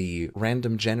 and the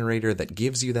random generator that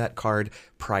gives you that card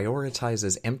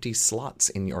prioritizes empty slots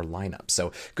in your our lineup.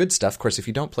 So good stuff. Of course, if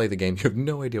you don't play the game, you have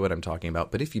no idea what I'm talking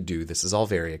about, but if you do, this is all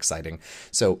very exciting.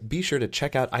 So be sure to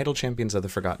check out Idle Champions of the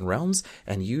Forgotten Realms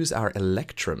and use our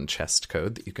Electrum chest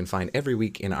code that you can find every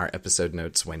week in our episode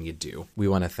notes when you do. We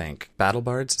want to thank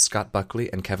BattleBards, Scott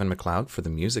Buckley, and Kevin MacLeod for the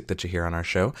music that you hear on our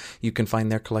show. You can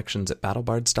find their collections at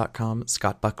battlebards.com,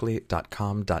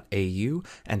 scottbuckley.com.au,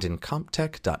 and in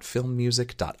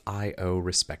comptech.filmmusic.io,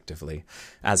 respectively.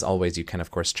 As always, you can,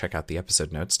 of course, check out the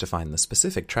episode notes to find the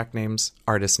specific track names,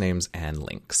 artist names, and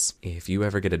links. If you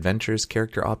ever get adventures,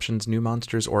 character options, new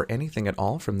monsters, or anything at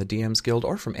all from the DM's Guild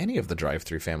or from any of the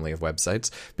Drive-Thru family of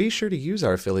websites, be sure to use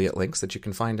our affiliate links that you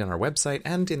can find on our website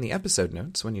and in the episode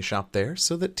notes when you shop there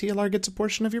so that TLR gets a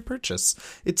portion of your purchase.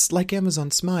 It's like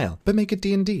Amazon Smile, but make it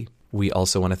D&D. We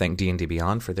also want to thank D&D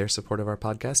Beyond for their support of our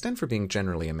podcast and for being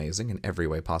generally amazing in every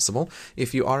way possible.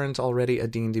 If you aren't already a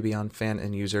D&D Beyond fan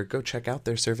and user, go check out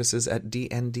their services at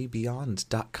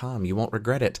dndbeyond.com. You won't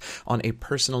regret it. On a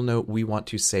personal note, we want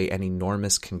to say an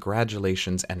enormous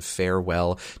congratulations and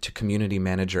farewell to community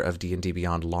manager of D&D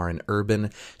Beyond, Lauren Urban.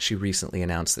 She recently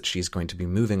announced that she's going to be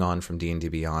moving on from D&D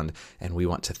Beyond, and we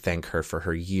want to thank her for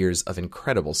her years of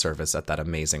incredible service at that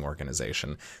amazing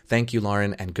organization. Thank you,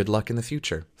 Lauren, and good luck in the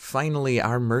future. Finally,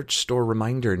 our merch store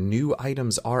reminder, new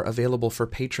items are available for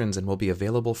patrons and will be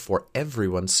available for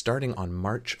everyone starting on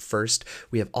March 1st.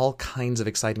 We have all kinds of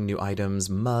exciting new items,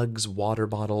 mugs, water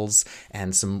bottles,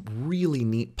 and some really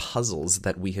neat puzzles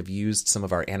that we have used some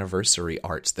of our anniversary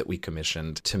arts that we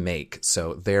commissioned to make.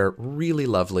 So they're really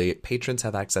lovely. Patrons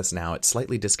have access now at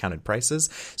slightly discounted prices.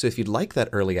 So if you'd like that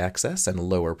early access and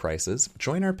lower prices,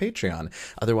 join our Patreon.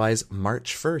 Otherwise,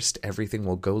 March 1st, everything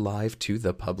will go live to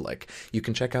the public. You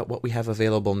can check out what we have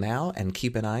available now and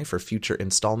keep an eye for future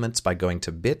installments by going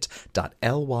to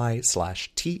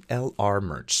bit.ly/TLR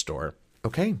merch store.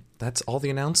 Okay, that's all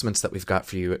the announcements that we've got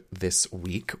for you this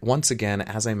week. Once again,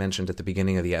 as I mentioned at the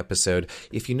beginning of the episode,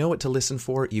 if you know what to listen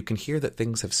for, you can hear that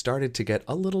things have started to get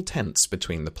a little tense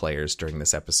between the players during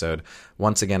this episode.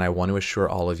 Once again, I want to assure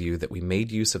all of you that we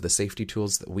made use of the safety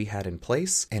tools that we had in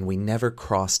place, and we never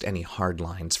crossed any hard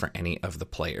lines for any of the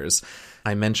players.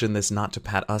 I mention this not to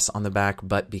pat us on the back,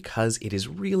 but because it is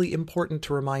really important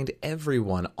to remind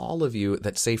everyone, all of you,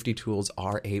 that safety tools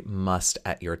are a must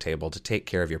at your table to take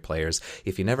care of your players.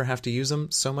 If you never have to use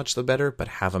them, so much the better, but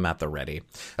have them at the ready.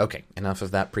 Okay, enough of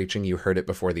that preaching. You heard it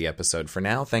before the episode. For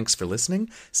now, thanks for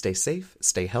listening. Stay safe,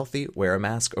 stay healthy, wear a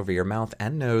mask over your mouth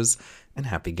and nose, and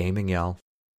happy gaming, y'all.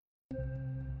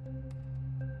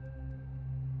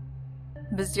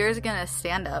 Bazira's gonna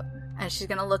stand up, and she's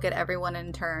gonna look at everyone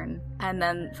in turn, and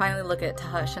then finally look at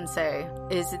Hush and say,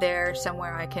 "Is there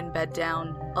somewhere I can bed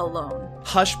down alone?"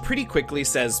 Hush pretty quickly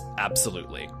says,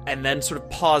 "Absolutely," and then sort of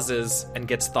pauses and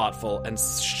gets thoughtful and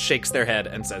shakes their head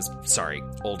and says, "Sorry,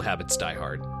 old habits die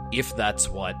hard. If that's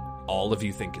what all of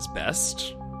you think is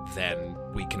best, then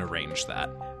we can arrange that.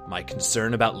 My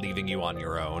concern about leaving you on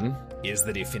your own is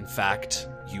that if in fact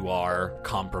you are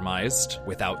compromised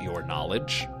without your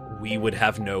knowledge, we would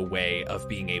have no way of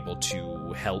being able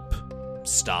to help,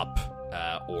 stop,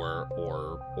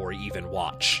 or even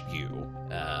watch you.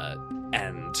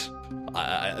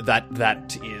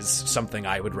 That is something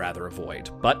I would rather avoid.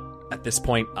 But at this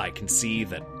point, I can see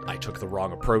that I took the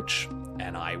wrong approach,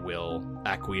 and I will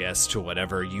acquiesce to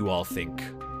whatever you all think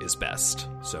is best.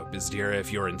 So, Bizdira,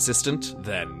 if you're insistent,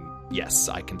 then yes,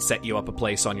 I can set you up a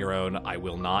place on your own. I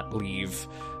will not leave.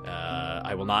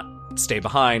 I will not stay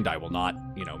behind. I will not,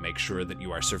 make sure that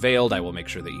you are surveilled. I will make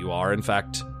sure that you are, in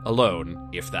fact, alone,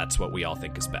 if that's what we all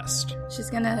think is best." She's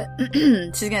gonna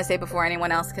say before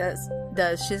anyone else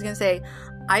does, she's gonna say,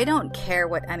 "I don't care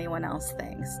what anyone else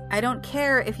thinks. I don't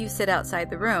care if you sit outside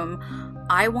the room.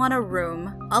 I want a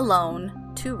room alone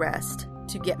to rest,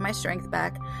 to get my strength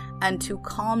back, and to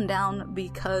calm down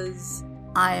because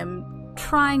I am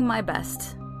trying my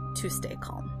best to stay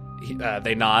calm."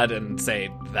 They nod and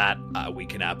say that we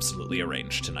can absolutely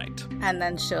arrange tonight. And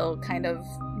then she'll kind of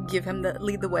give him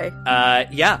lead the way.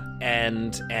 Yeah,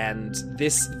 and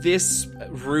this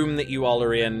room that you all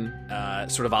are in,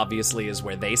 sort of obviously is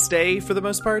where they stay for the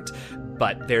most part.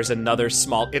 But there's another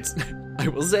small. I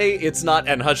will say it's not.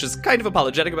 And Hush is kind of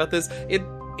apologetic about this.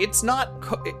 It's not.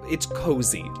 It's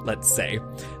cozy, let's say.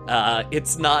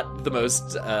 It's not the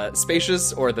most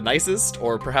spacious or the nicest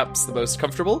or perhaps the most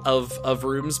comfortable of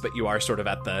rooms, but you are sort of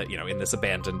at the in this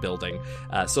abandoned building.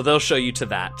 So they'll show you to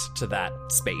that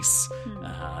space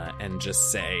and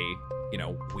just say,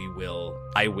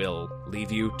 I will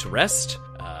leave you to rest.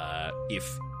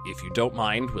 If you don't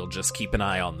mind, we'll just keep an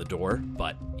eye on the door,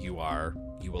 but you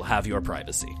will have your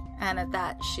privacy. And at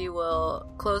that, she will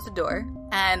close the door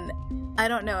And I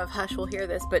don't know if Hush will hear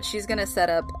this, but she's going to set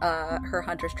up her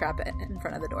hunter's trap in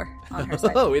front of the door on her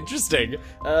side. Oh, interesting.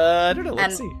 I don't know.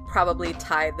 Let's see. And probably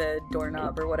tie the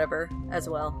doorknob or whatever as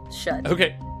well shut.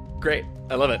 Okay, great.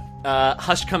 I love it.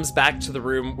 Hush comes back to the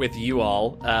room with you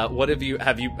all. What have you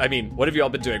all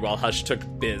been doing while Hush took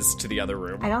Biz to the other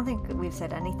room? I don't think we've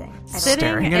said anything.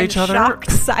 Staring at in each other?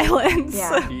 shocked silence.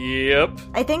 Yeah. Yep.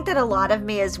 I think that a lot of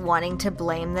me is wanting to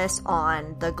blame this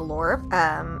on the Glorp,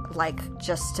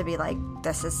 just to be like,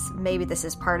 this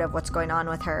is part of what's going on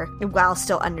with her, while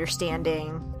still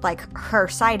understanding, like, her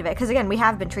side of it. Because, again, we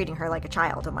have been treating her like a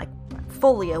child, and, like,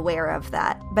 fully aware of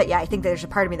that. But yeah, I think there's a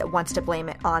part of me that wants to blame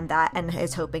it on that and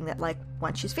is hoping that, like,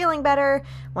 once she's feeling better,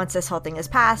 once this whole thing is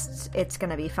passed, it's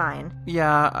gonna be fine.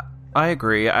 Yeah, I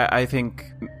agree. I think,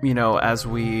 as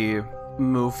we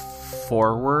move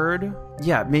forward,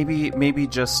 yeah, maybe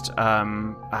just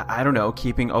I don't know,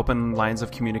 keeping open lines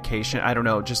of communication. I don't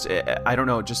know, just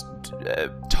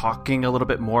talking a little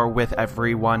bit more with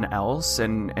everyone else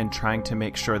and trying to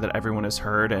make sure that everyone is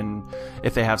heard, and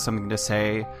if they have something to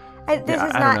say.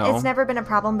 It's never been a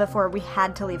problem before. We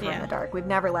had to leave her in the dark. We've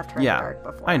never left her in the dark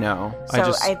before. I know.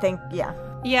 So I think, yeah.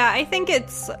 Yeah, I think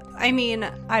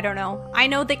I don't know. I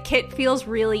know that Kit feels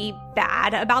really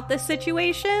bad about this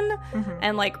situation. Mm-hmm.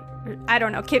 And, like, I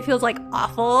don't know, Kit feels, like,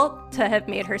 awful to have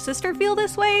made her sister feel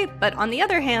this way. But on the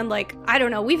other hand, like, I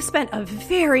don't know, we've spent a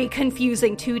very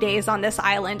confusing 2 days on this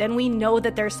island, and we know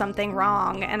that there's something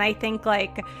wrong. And I think,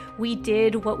 like, we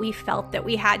did what we felt that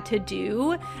we had to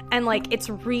do. And, like,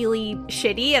 it's really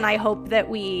shitty. And I hope that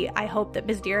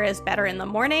Bizdira is better in the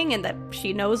morning and that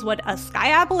she knows what a sky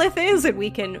aboleth is and we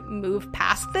can move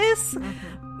past this.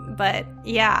 Mm-hmm. But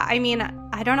yeah, I mean,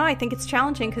 I don't know. I think it's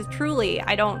challenging because truly,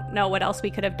 I don't know what else we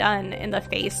could have done in the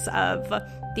face of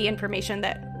the information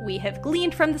that we have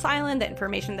gleaned from this island, the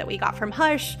information that we got from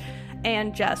Hush,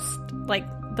 and just like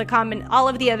all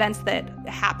of the events that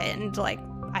happened. Like,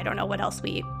 I don't know what else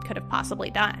we could have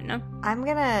possibly done. I'm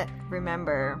gonna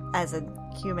remember, as a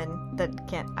human that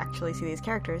can't actually see these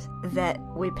characters, that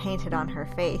we painted on her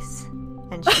face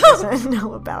and she doesn't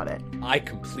know about it. I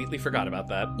completely forgot about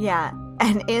that. Yeah,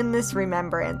 and in this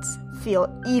remembrance,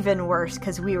 feel even worse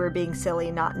because we were being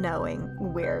silly not knowing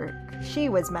where she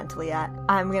was mentally at.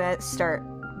 I'm gonna start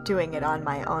doing it on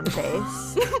my own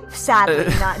face. Sadly,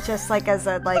 not just like as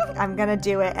a, like, I'm gonna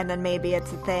do it and then maybe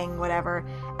it's a thing, whatever.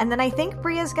 And then I think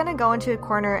Bria's gonna go into a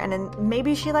corner and then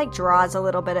maybe she, like, draws a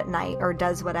little bit at night or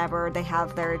does whatever. They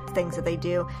have their things that they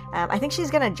do. I think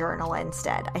she's gonna journal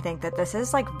instead. I think that this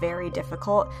is, like, very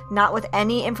difficult. Not with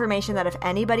any information that if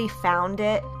anybody found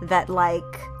it that,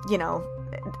 like,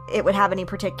 it would have any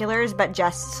particulars, but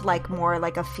just, like, more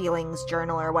like a feelings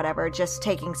journal or whatever, just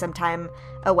taking some time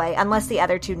away, unless the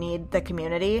other two need the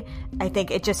community. I think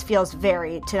it just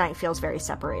tonight feels very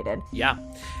separated. Yeah.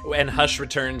 And Hush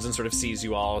returns and sort of sees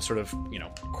you all sort of,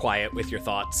 quiet with your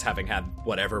thoughts, having had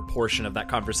whatever portion of that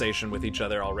conversation with each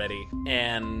other already,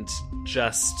 and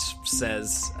just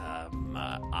says,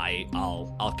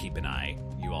 I'll keep an eye.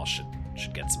 You all should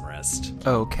get some rest.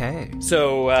 Okay.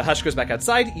 So Hush goes back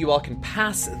outside. You all can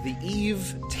pass the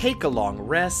eve, take a long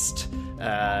rest.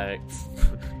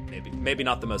 Maybe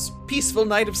not the most peaceful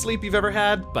night of sleep you've ever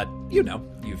had, but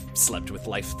you've slept with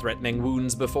life-threatening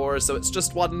wounds before, so it's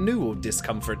just one new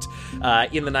discomfort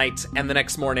in the night. And the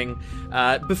next morning,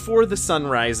 before the sun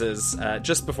rises,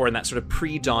 just before in that sort of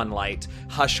pre-dawn light,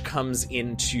 Hush comes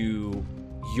into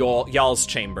y'all's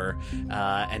chamber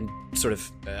and sort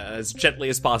of as gently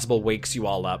as possible wakes you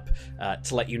all up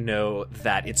to let you know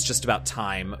that it's just about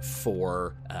time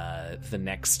for the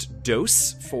next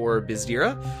dose for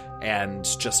Bizdira, and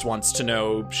just wants to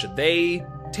know, should they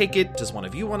take it? Does one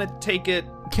of you want to take it?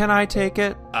 Can I take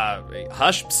it?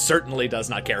 Hush certainly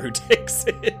does not care who takes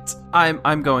it.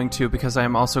 I'm going to, because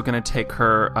I'm also going to take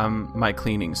her my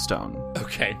cleaning stone.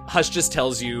 Okay. Hush just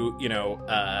tells you,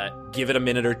 give it a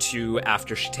minute or two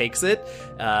after she takes it,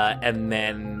 and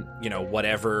then,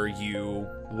 whatever you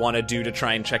want to do to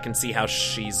try and check and see how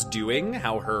she's doing,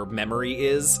 how her memory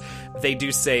is. They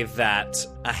do say that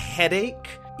a headache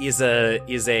is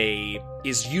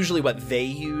usually what they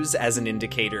use as an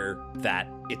indicator that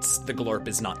the Glorp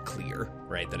is not clear,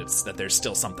 right? That there's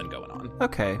still something going on.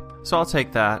 Okay, so I'll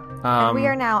take that. And we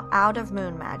are now out of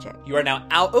moon magic. You are now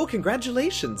out. Oh,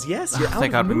 congratulations! Yes, you're out thank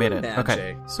of God moon we made it. magic.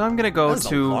 Okay, so I'm gonna go to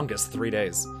to the longest 3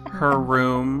 days. Her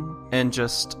room and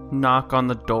just knock on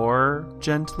the door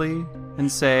gently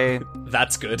and say,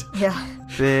 "That's good." Yeah.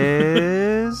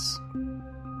 Biz.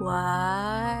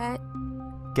 What?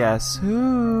 Guess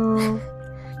who?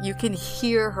 You can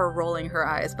hear her rolling her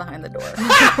eyes behind the door.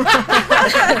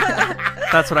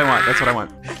 That's what I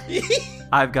want.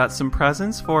 I've got some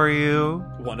presents for you.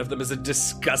 One of them is a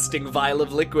disgusting vial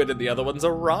of liquid and the other one's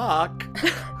a rock.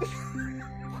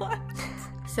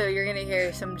 So you're gonna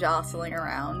hear some jostling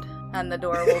around, and the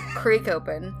door will creak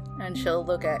open, and she'll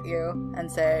look at you and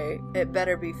say, "It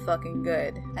better be fucking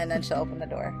good." And then she'll open the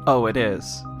door Oh, it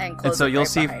is. and close so it you'll right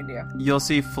see behind you. you'll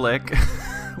see Flick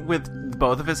with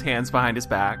both of his hands behind his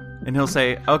back, and he'll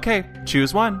say, "Okay,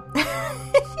 choose one."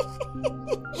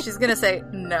 She's gonna say,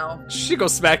 "No." She go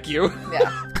smack you, Yeah.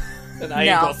 and I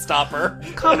No. ain't gonna stop her.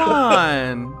 Come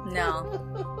on. No.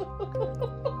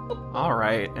 All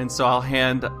right, and so I'll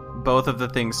hand both of the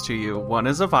things to you. One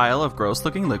is a vial of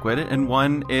gross-looking liquid, and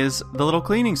one is the little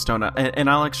cleaning stone. And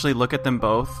I'll actually look at them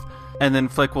both, and then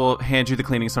Flick will hand you the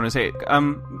cleaning stone and say,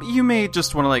 you may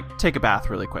just want to, like, take a bath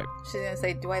really quick. She's gonna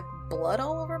say, "Do I have blood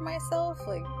all over myself?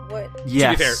 Like, what?"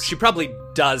 Yes. To be fair, she probably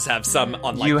does have some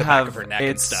on like you the have, back of her neck and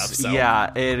it's, stuff. So.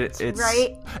 Yeah, it's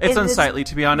Right? It's Is unsightly, this-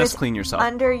 to be honest. this Clean yourself.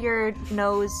 Under your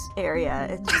nose area.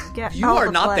 It's get You all are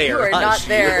the not blood. there. You are Hush. not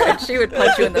there, and she would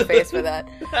punch you in the face for that.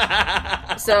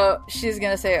 So she's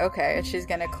gonna say, "Okay," and she's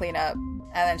gonna clean up,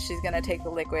 and then she's gonna take the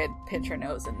liquid, pinch her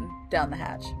nose, and down the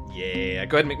hatch. Yeah,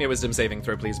 go ahead and make me a wisdom saving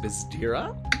throw, please,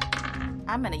 Bizdira.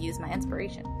 I'm gonna use my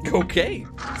inspiration. Okay,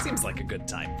 seems like a good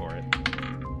time for it.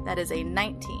 That is a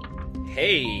 19.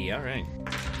 Hey, all right.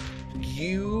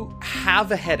 You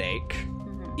have a headache.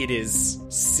 It is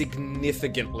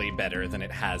significantly better than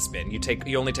it has been.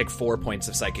 You only take 4 points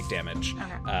of psychic damage,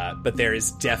 but there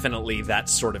is definitely that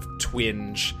sort of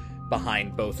twinge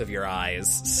behind both of your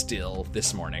eyes still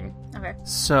this morning. Okay.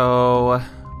 So,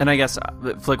 and I guess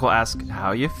Flick will ask,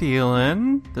 how you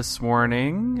feeling this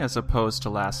morning as opposed to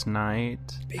last night?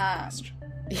 Big question.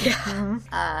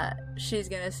 Yeah. She's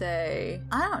gonna say,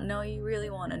 "I don't know. You really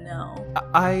want to know?"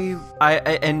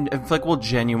 And Flick will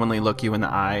genuinely look you in the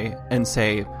eye and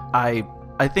say, I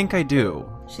think I do.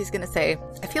 She's gonna say,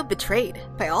 "I feel betrayed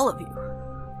by all of you."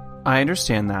 I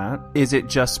understand that. Is it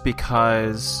just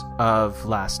because of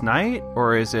last night,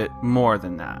 or is it more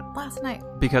than that? Last night.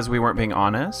 Because we weren't being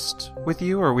honest with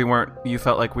you, or you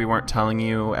felt like we weren't telling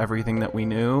you everything that we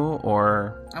knew,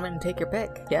 or... I'm gonna take your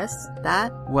pick. Yes?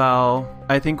 That? Well,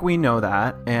 I think we know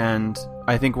that, and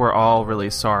I think we're all really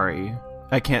sorry.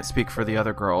 I can't speak for the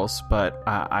other girls, but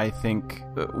I think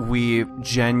we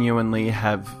genuinely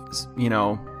have,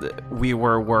 we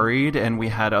were worried and we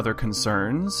had other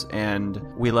concerns, and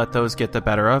we let those get the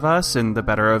better of us and the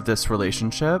better of this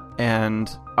relationship.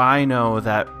 And I know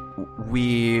that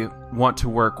we want to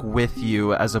work with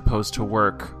you as opposed to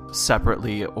work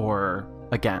separately or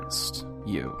against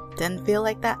you. Didn't feel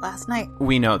like that last night.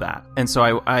 We know that. And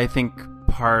so I think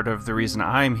part of the reason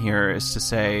I'm here is to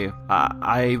say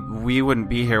we wouldn't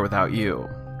be here without you.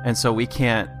 And so we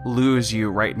can't lose you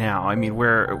right now. I mean,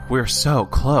 we're so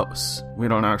close. We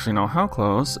don't actually know how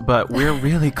close, but we're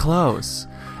really close.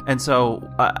 And so,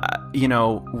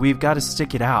 we've got to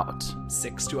stick it out.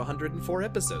 6 to 104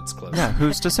 episodes close. Yeah,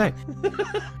 who's to say?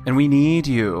 And we need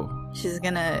you. She's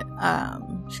gonna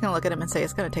look at him and say,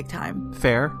 "It's gonna take time."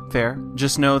 Fair.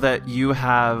 Just know that you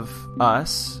have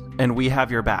us and we have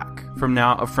your back.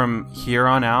 From here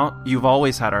on out, you've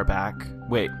always had our back.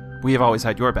 Wait, we have always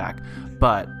had your back.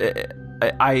 But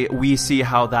we see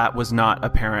how that was not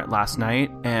apparent last night,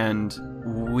 and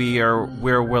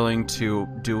we're willing to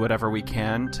do whatever we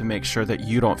can to make sure that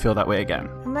you don't feel that way again.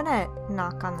 I'm gonna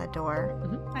knock on the door.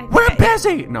 We're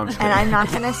busy! No, I'm just kidding. And I'm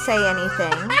not gonna say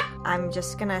anything. I'm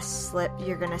just gonna slip.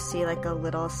 You're gonna see like a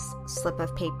little slip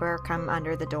of paper come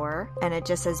under the door, and it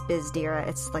just says Bizdira.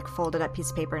 It's like folded up piece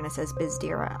of paper, and it says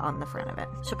Bizdira on the front of it.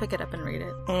 She'll pick it up and read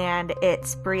it. And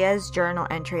it's Bria's journal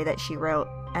entry that she wrote.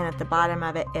 And at the bottom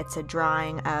of it, it's a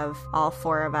drawing of all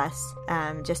four of us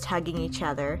just hugging each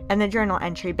other. And the journal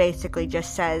entry basically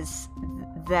just says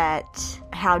that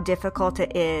how difficult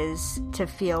it is to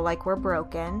feel like we're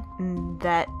broken,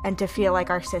 and to feel like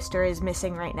our sister is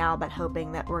missing right now, but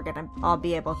hoping that we're gonna all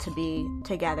be able to be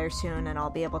together soon and all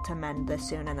be able to mend this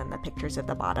soon. And then the pictures at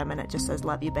the bottom, and it just says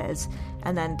 "Love you, Biz."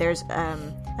 And then there's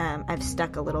I've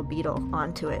stuck a little beetle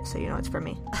onto it, so you know it's for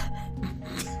me.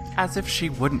 As if she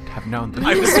wouldn't have known that.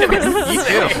 I was gonna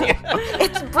say.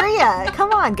 It's Bria.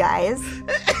 Come on, guys.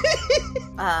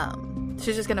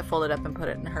 She's just gonna fold it up and put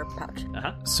it in her pouch.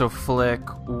 So Flick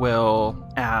will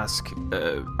ask,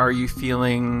 are you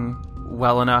feeling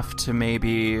well enough to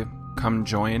maybe come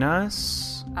join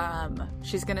us?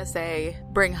 She's gonna say,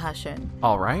 bring Hush in.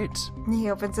 All right. He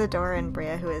opens the door, and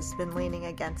Bria, who has been leaning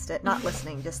against it, not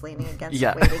listening, just leaning against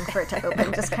Yeah. it, waiting for it to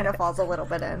open, just kind of falls a little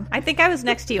bit in. I think I was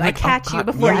next to you. I Like, catch oh, you God.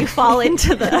 before Yeah. you fall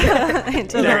into the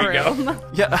into There the you go. room.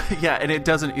 Yeah, and it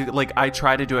doesn't, like, I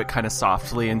try to do it kind of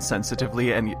softly and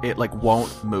sensitively, and it, like,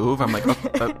 won't move. I'm like,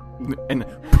 and,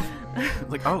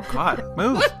 like, oh, God,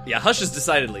 move. Yeah, Hush is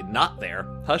decidedly not there.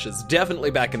 Hush is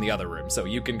definitely back in the other room, so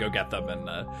you can go get them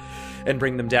and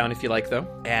bring them down if you like, though.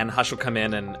 And Hush will come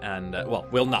in and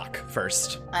we'll knock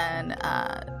first. And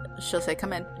she'll say,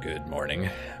 come in. Good morning,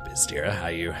 Bizdira. How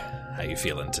you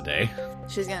feeling today?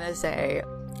 She's gonna say,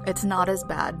 it's not as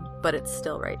bad, but it's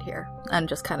still right here. And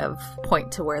just kind of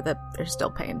point to where there's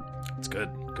still pain. It's good.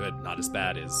 Not as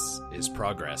bad is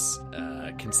progress.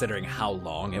 Considering how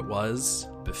long it was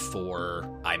before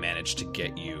I managed to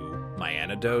get you my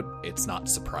antidote, it's not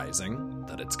surprising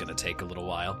that it's going to take a little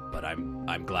while. But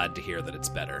I'm glad to hear that it's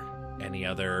better. Any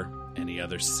other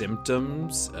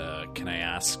symptoms? Can I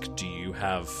ask? Do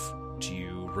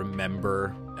you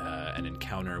remember an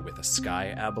encounter with a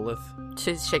sky aboleth?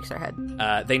 She shakes her head.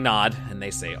 They nod and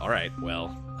they say, all right,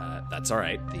 well, that's all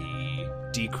right. The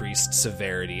decreased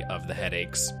severity of the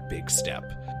headaches, big step.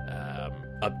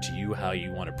 Up to you how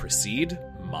you want to proceed.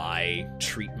 My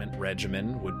treatment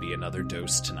regimen would be another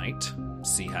dose tonight.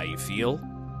 See how you feel.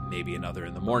 Maybe another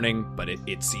in the morning, but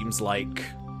it seems like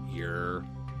you're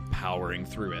powering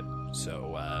through it.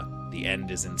 So the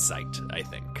end is in sight, I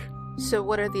think. So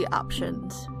what are the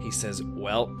options? He says,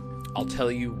 well, I'll tell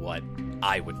you what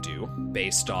I would do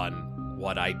based on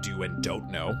what I do and don't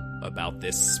know about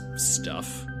this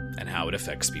stuff and how it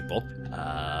affects people.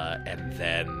 And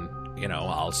then,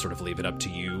 I'll sort of leave it up to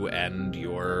you and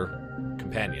your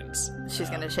companions.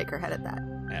 She's gonna shake her head at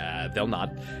that. They'll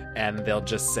nod, and they'll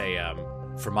just say,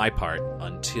 for my part,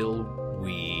 until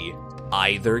we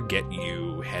either get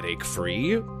you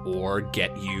headache-free or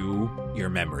get you your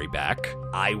memory back,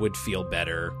 I would feel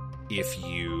better if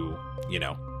you,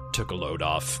 took a load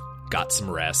off, got some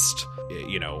rest,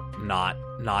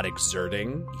 not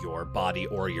exerting your body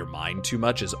or your mind too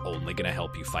much is only going to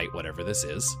help you fight whatever this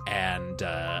is. And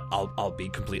I'll be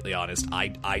completely honest,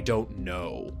 I don't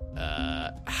know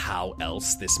how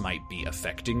else this might be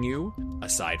affecting you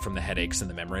aside from the headaches and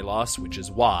the memory loss, which is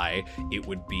why it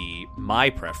would be my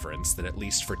preference that at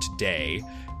least for today,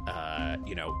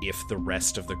 if the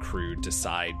rest of the crew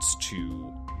decides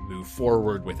to move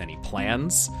forward with any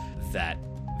plans, that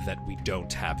we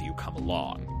don't have you come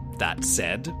along. That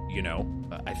said,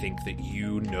 I think that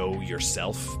you know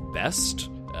yourself best.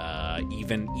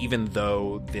 Even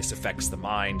though this affects the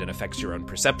mind and affects your own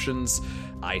perceptions,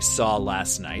 I saw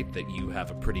last night that you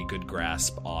have a pretty good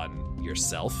grasp on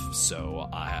yourself. So,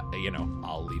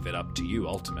 I'll leave it up to you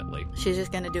ultimately. She's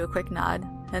just gonna do a quick nod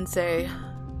and say,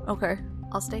 okay,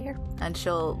 I'll stay here. And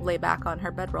she'll lay back on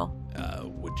her bedroll.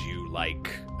 Would you like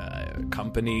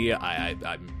company?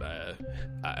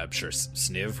 I'm sure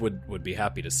Sniv would be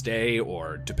happy to stay,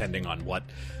 or depending on what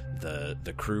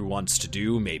the crew wants to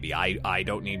do, maybe I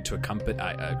don't need to accompany,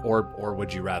 or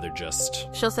would you rather just...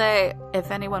 She'll say, if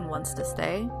anyone wants to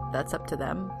stay, that's up to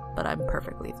them, but I'm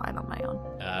perfectly fine on my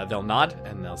own. They'll nod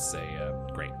and they'll say,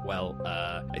 great. Well,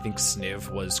 I think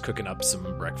Sniv was cooking up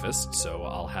some breakfast, so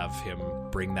I'll have him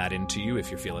bring that into you if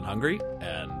you're feeling hungry,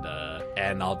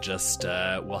 and I'll just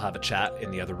we'll have a chat in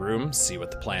the other room, see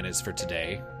what the plan is for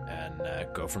today,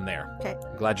 and go from there. Okay.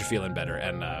 I'm glad you're feeling better,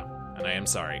 and I am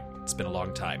sorry. It's been a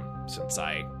long time since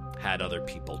I had other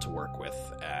people to work with,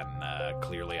 and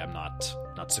clearly I'm not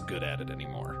so good at it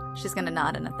anymore. She's gonna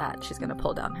nod, and at that, she's gonna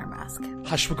pull down her mask.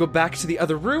 Hush will go back to the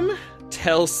other room,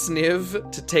 tell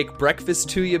Sniv to take breakfast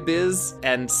to you, Biz,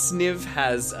 and Sniv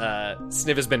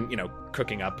has been,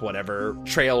 cooking up whatever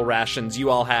trail rations you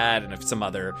all had and some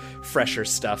other fresher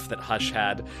stuff that Hush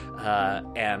had,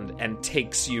 and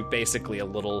takes you basically a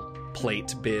little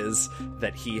plate, Biz,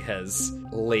 that he has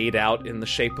laid out in the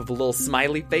shape of a little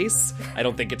smiley face. I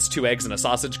don't think it's 2 eggs and a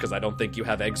sausage, because I don't think you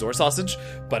have eggs or sausage,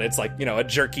 but it's like, a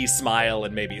jerky smile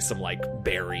and maybe some like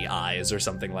berry eyes or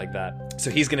something like that. So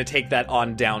he's going to take that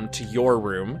on down to your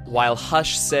room, while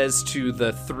Hush says to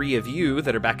the 3 of you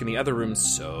that are back in the other room,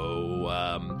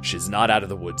 so she's not out of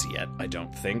the woods yet, I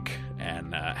don't think,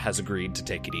 and has agreed to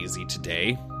take it easy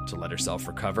today to let herself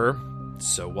recover.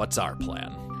 So what's our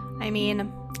plan? I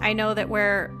mean, I know that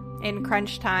we're in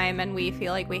crunch time and we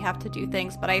feel like we have to do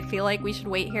things, but I feel like we should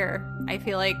wait here. I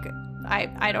feel like,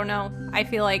 I don't know. I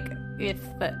feel like if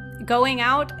going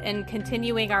out and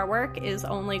continuing our work is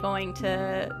only going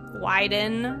to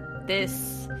widen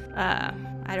this,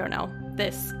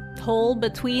 this hole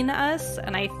between us,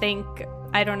 and I think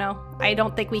I don't know. I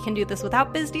don't think we can do this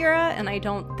without Bizdira, and I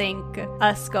don't think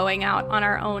us going out on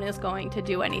our own is going to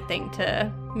do anything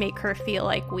to make her feel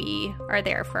like we are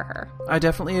there for her. I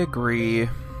definitely agree.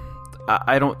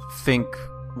 I don't think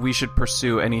we should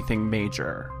pursue anything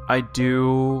major. I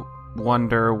do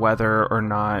wonder whether or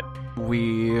not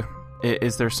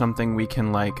is there something we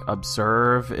can, like,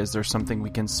 observe? Is there something we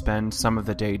can spend some of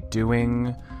the day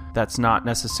doing that's not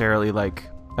necessarily, like,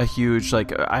 a huge,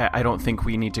 like, I don't think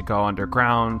we need to go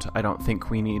underground. I don't think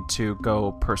we need to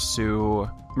go pursue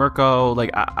Mirko.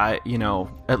 Like, I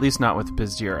at least not with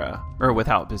Bizdira, or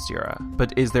without Bizdira.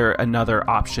 But is there another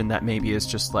option that maybe is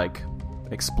just, like,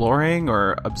 exploring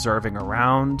or observing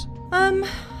around?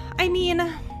 I mean,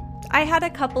 I had a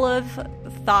couple of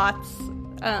thoughts,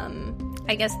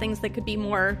 I guess things that could be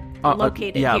more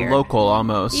located here. Yeah, local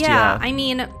almost. Yeah, I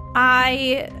mean,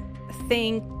 I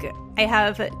think I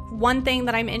have one thing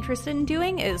that I'm interested in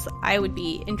doing is I would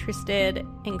be interested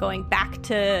in going back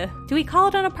to, do we call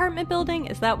it an apartment building?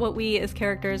 Is that what we as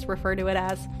characters refer to it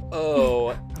as?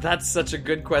 Oh, that's such a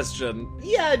good question.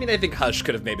 Yeah, I mean, I think Hush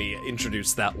could have maybe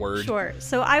introduced that word. Sure.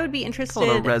 So I would be interested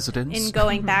in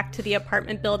going back to the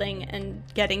apartment building and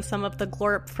getting some of the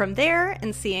glorp from there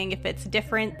and seeing if it's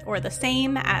different or the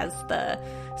same as the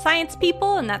science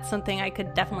people, and that's something I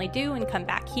could definitely do and come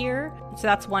back here. So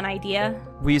that's one idea.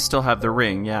 We still have the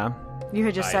ring, yeah. You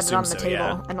had just set it on the table.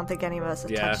 Yeah. I don't think any of us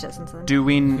have touched it since then.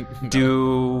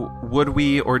 Would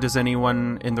we, or does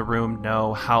anyone in the room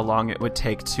know how long it would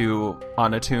take to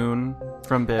on-attune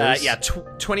from Biz?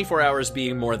 24 hours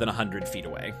being more than 100 feet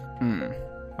away.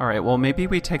 All right, well, maybe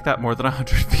we take that more than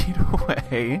 100 feet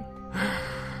away.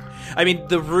 I mean,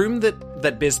 the room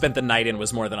that Biz spent the night in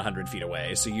was more than 100 feet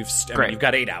away, so you've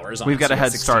got 8 hours on it. We've got so a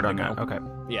head start on that. Okay.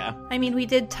 Yeah. I mean, we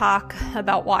did talk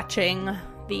about watching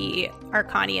the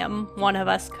Arcanium. One of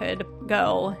us could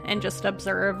go and just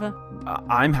observe.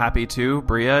 I'm happy to.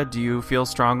 Bria, do you feel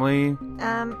strongly?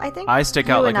 I think I stick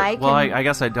out like I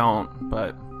guess I don't,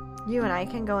 but you and I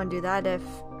can go and do that if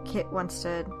Kit wants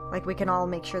to. Like, we can all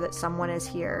make sure that someone is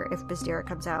here if Bizdira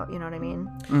comes out. You know what I mean?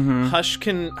 Mm-hmm. Hush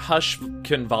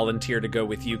can volunteer to go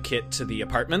with you, Kit, to the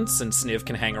apartments, and Sniv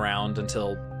can hang around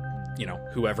until,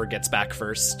 whoever gets back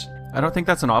first. I don't think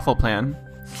that's an awful plan.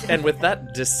 And with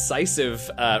that decisive,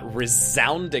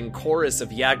 resounding chorus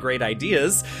of great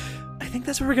ideas, I think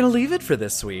that's where we're going to leave it for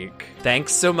this week.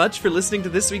 Thanks so much for listening to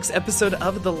this week's episode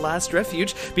of The Last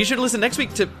Refuge. Be sure to listen next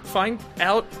week to find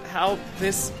out how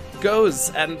this goes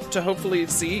and to hopefully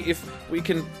see if we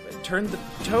can turn the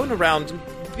tone around.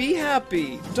 Be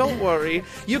happy. Don't worry.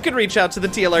 You can reach out to the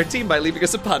TLR team by leaving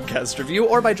us a podcast review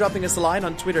or by dropping us a line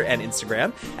on Twitter and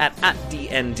Instagram at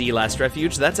DND Last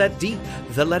Refuge. That's at D,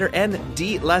 the letter N,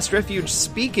 D Last Refuge.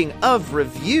 Speaking of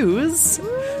reviews,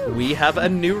 we have a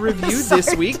new review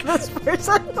this week.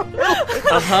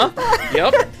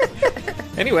 Yep.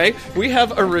 Anyway, we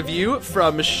have a review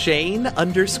from Shane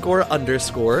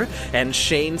 __, and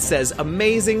Shane says,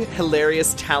 amazing,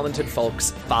 hilarious, talented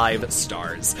folks, 5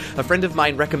 stars. A friend of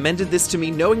mine recommended this to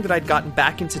me knowing that I'd gotten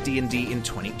back into D&D in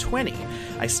 2020.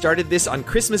 I started this on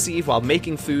Christmas Eve while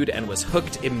making food and was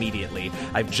hooked immediately.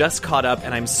 I've just caught up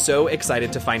and I'm so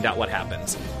excited to find out what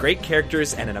happens. Great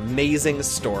characters and an amazing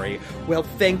story. Well,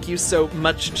 thank you so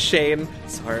much, Shane.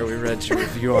 Sorry we read your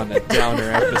review on a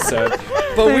downer episode,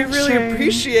 but we really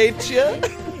appreciate you.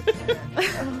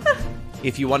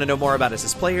 If you want to know more about us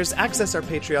as players, access our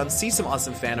Patreon, see some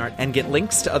awesome fan art, and get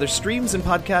links to other streams and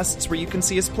podcasts where you can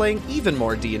see us playing even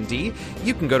more D&D,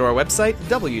 you can go to our website,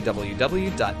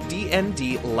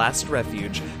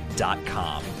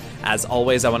 www.dndlastrefuge.com. As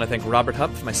always, I want to thank Robert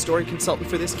Hupp, my story consultant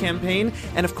for this campaign,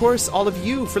 and of course, all of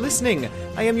you for listening.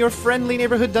 I am your friendly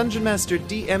neighborhood dungeon master,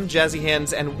 DM Jazzy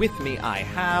Hands, and with me I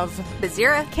have...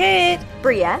 Bizdira, Kit,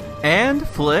 Bria, and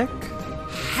Flick.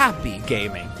 Happy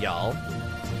gaming, y'all.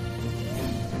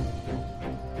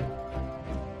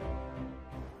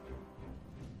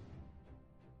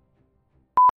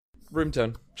 Room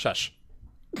tone. Shush.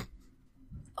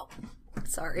 Oh,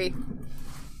 sorry.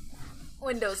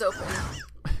 Windows open.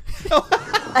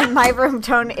 and my room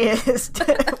tone is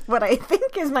what I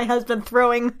think is my husband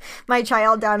throwing my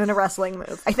child down in a wrestling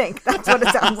move. I think that's what it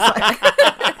sounds like.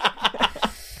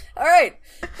 All right,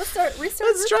 let's restart.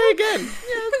 Let's try again.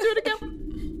 Yeah, let's do it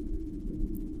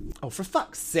again. Oh, for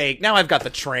fuck's sake! Now I've got the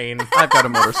train. I've got a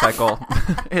motorcycle.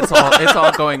 It's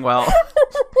all going well.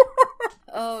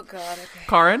 Oh God. Okay.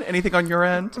 Karin, anything on your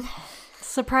end?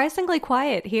 Surprisingly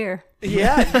quiet here.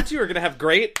 Yeah, you two are going to have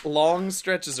great long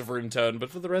stretches of room tone, but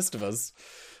for the rest of us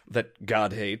that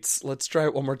God hates, let's try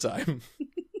it one more time.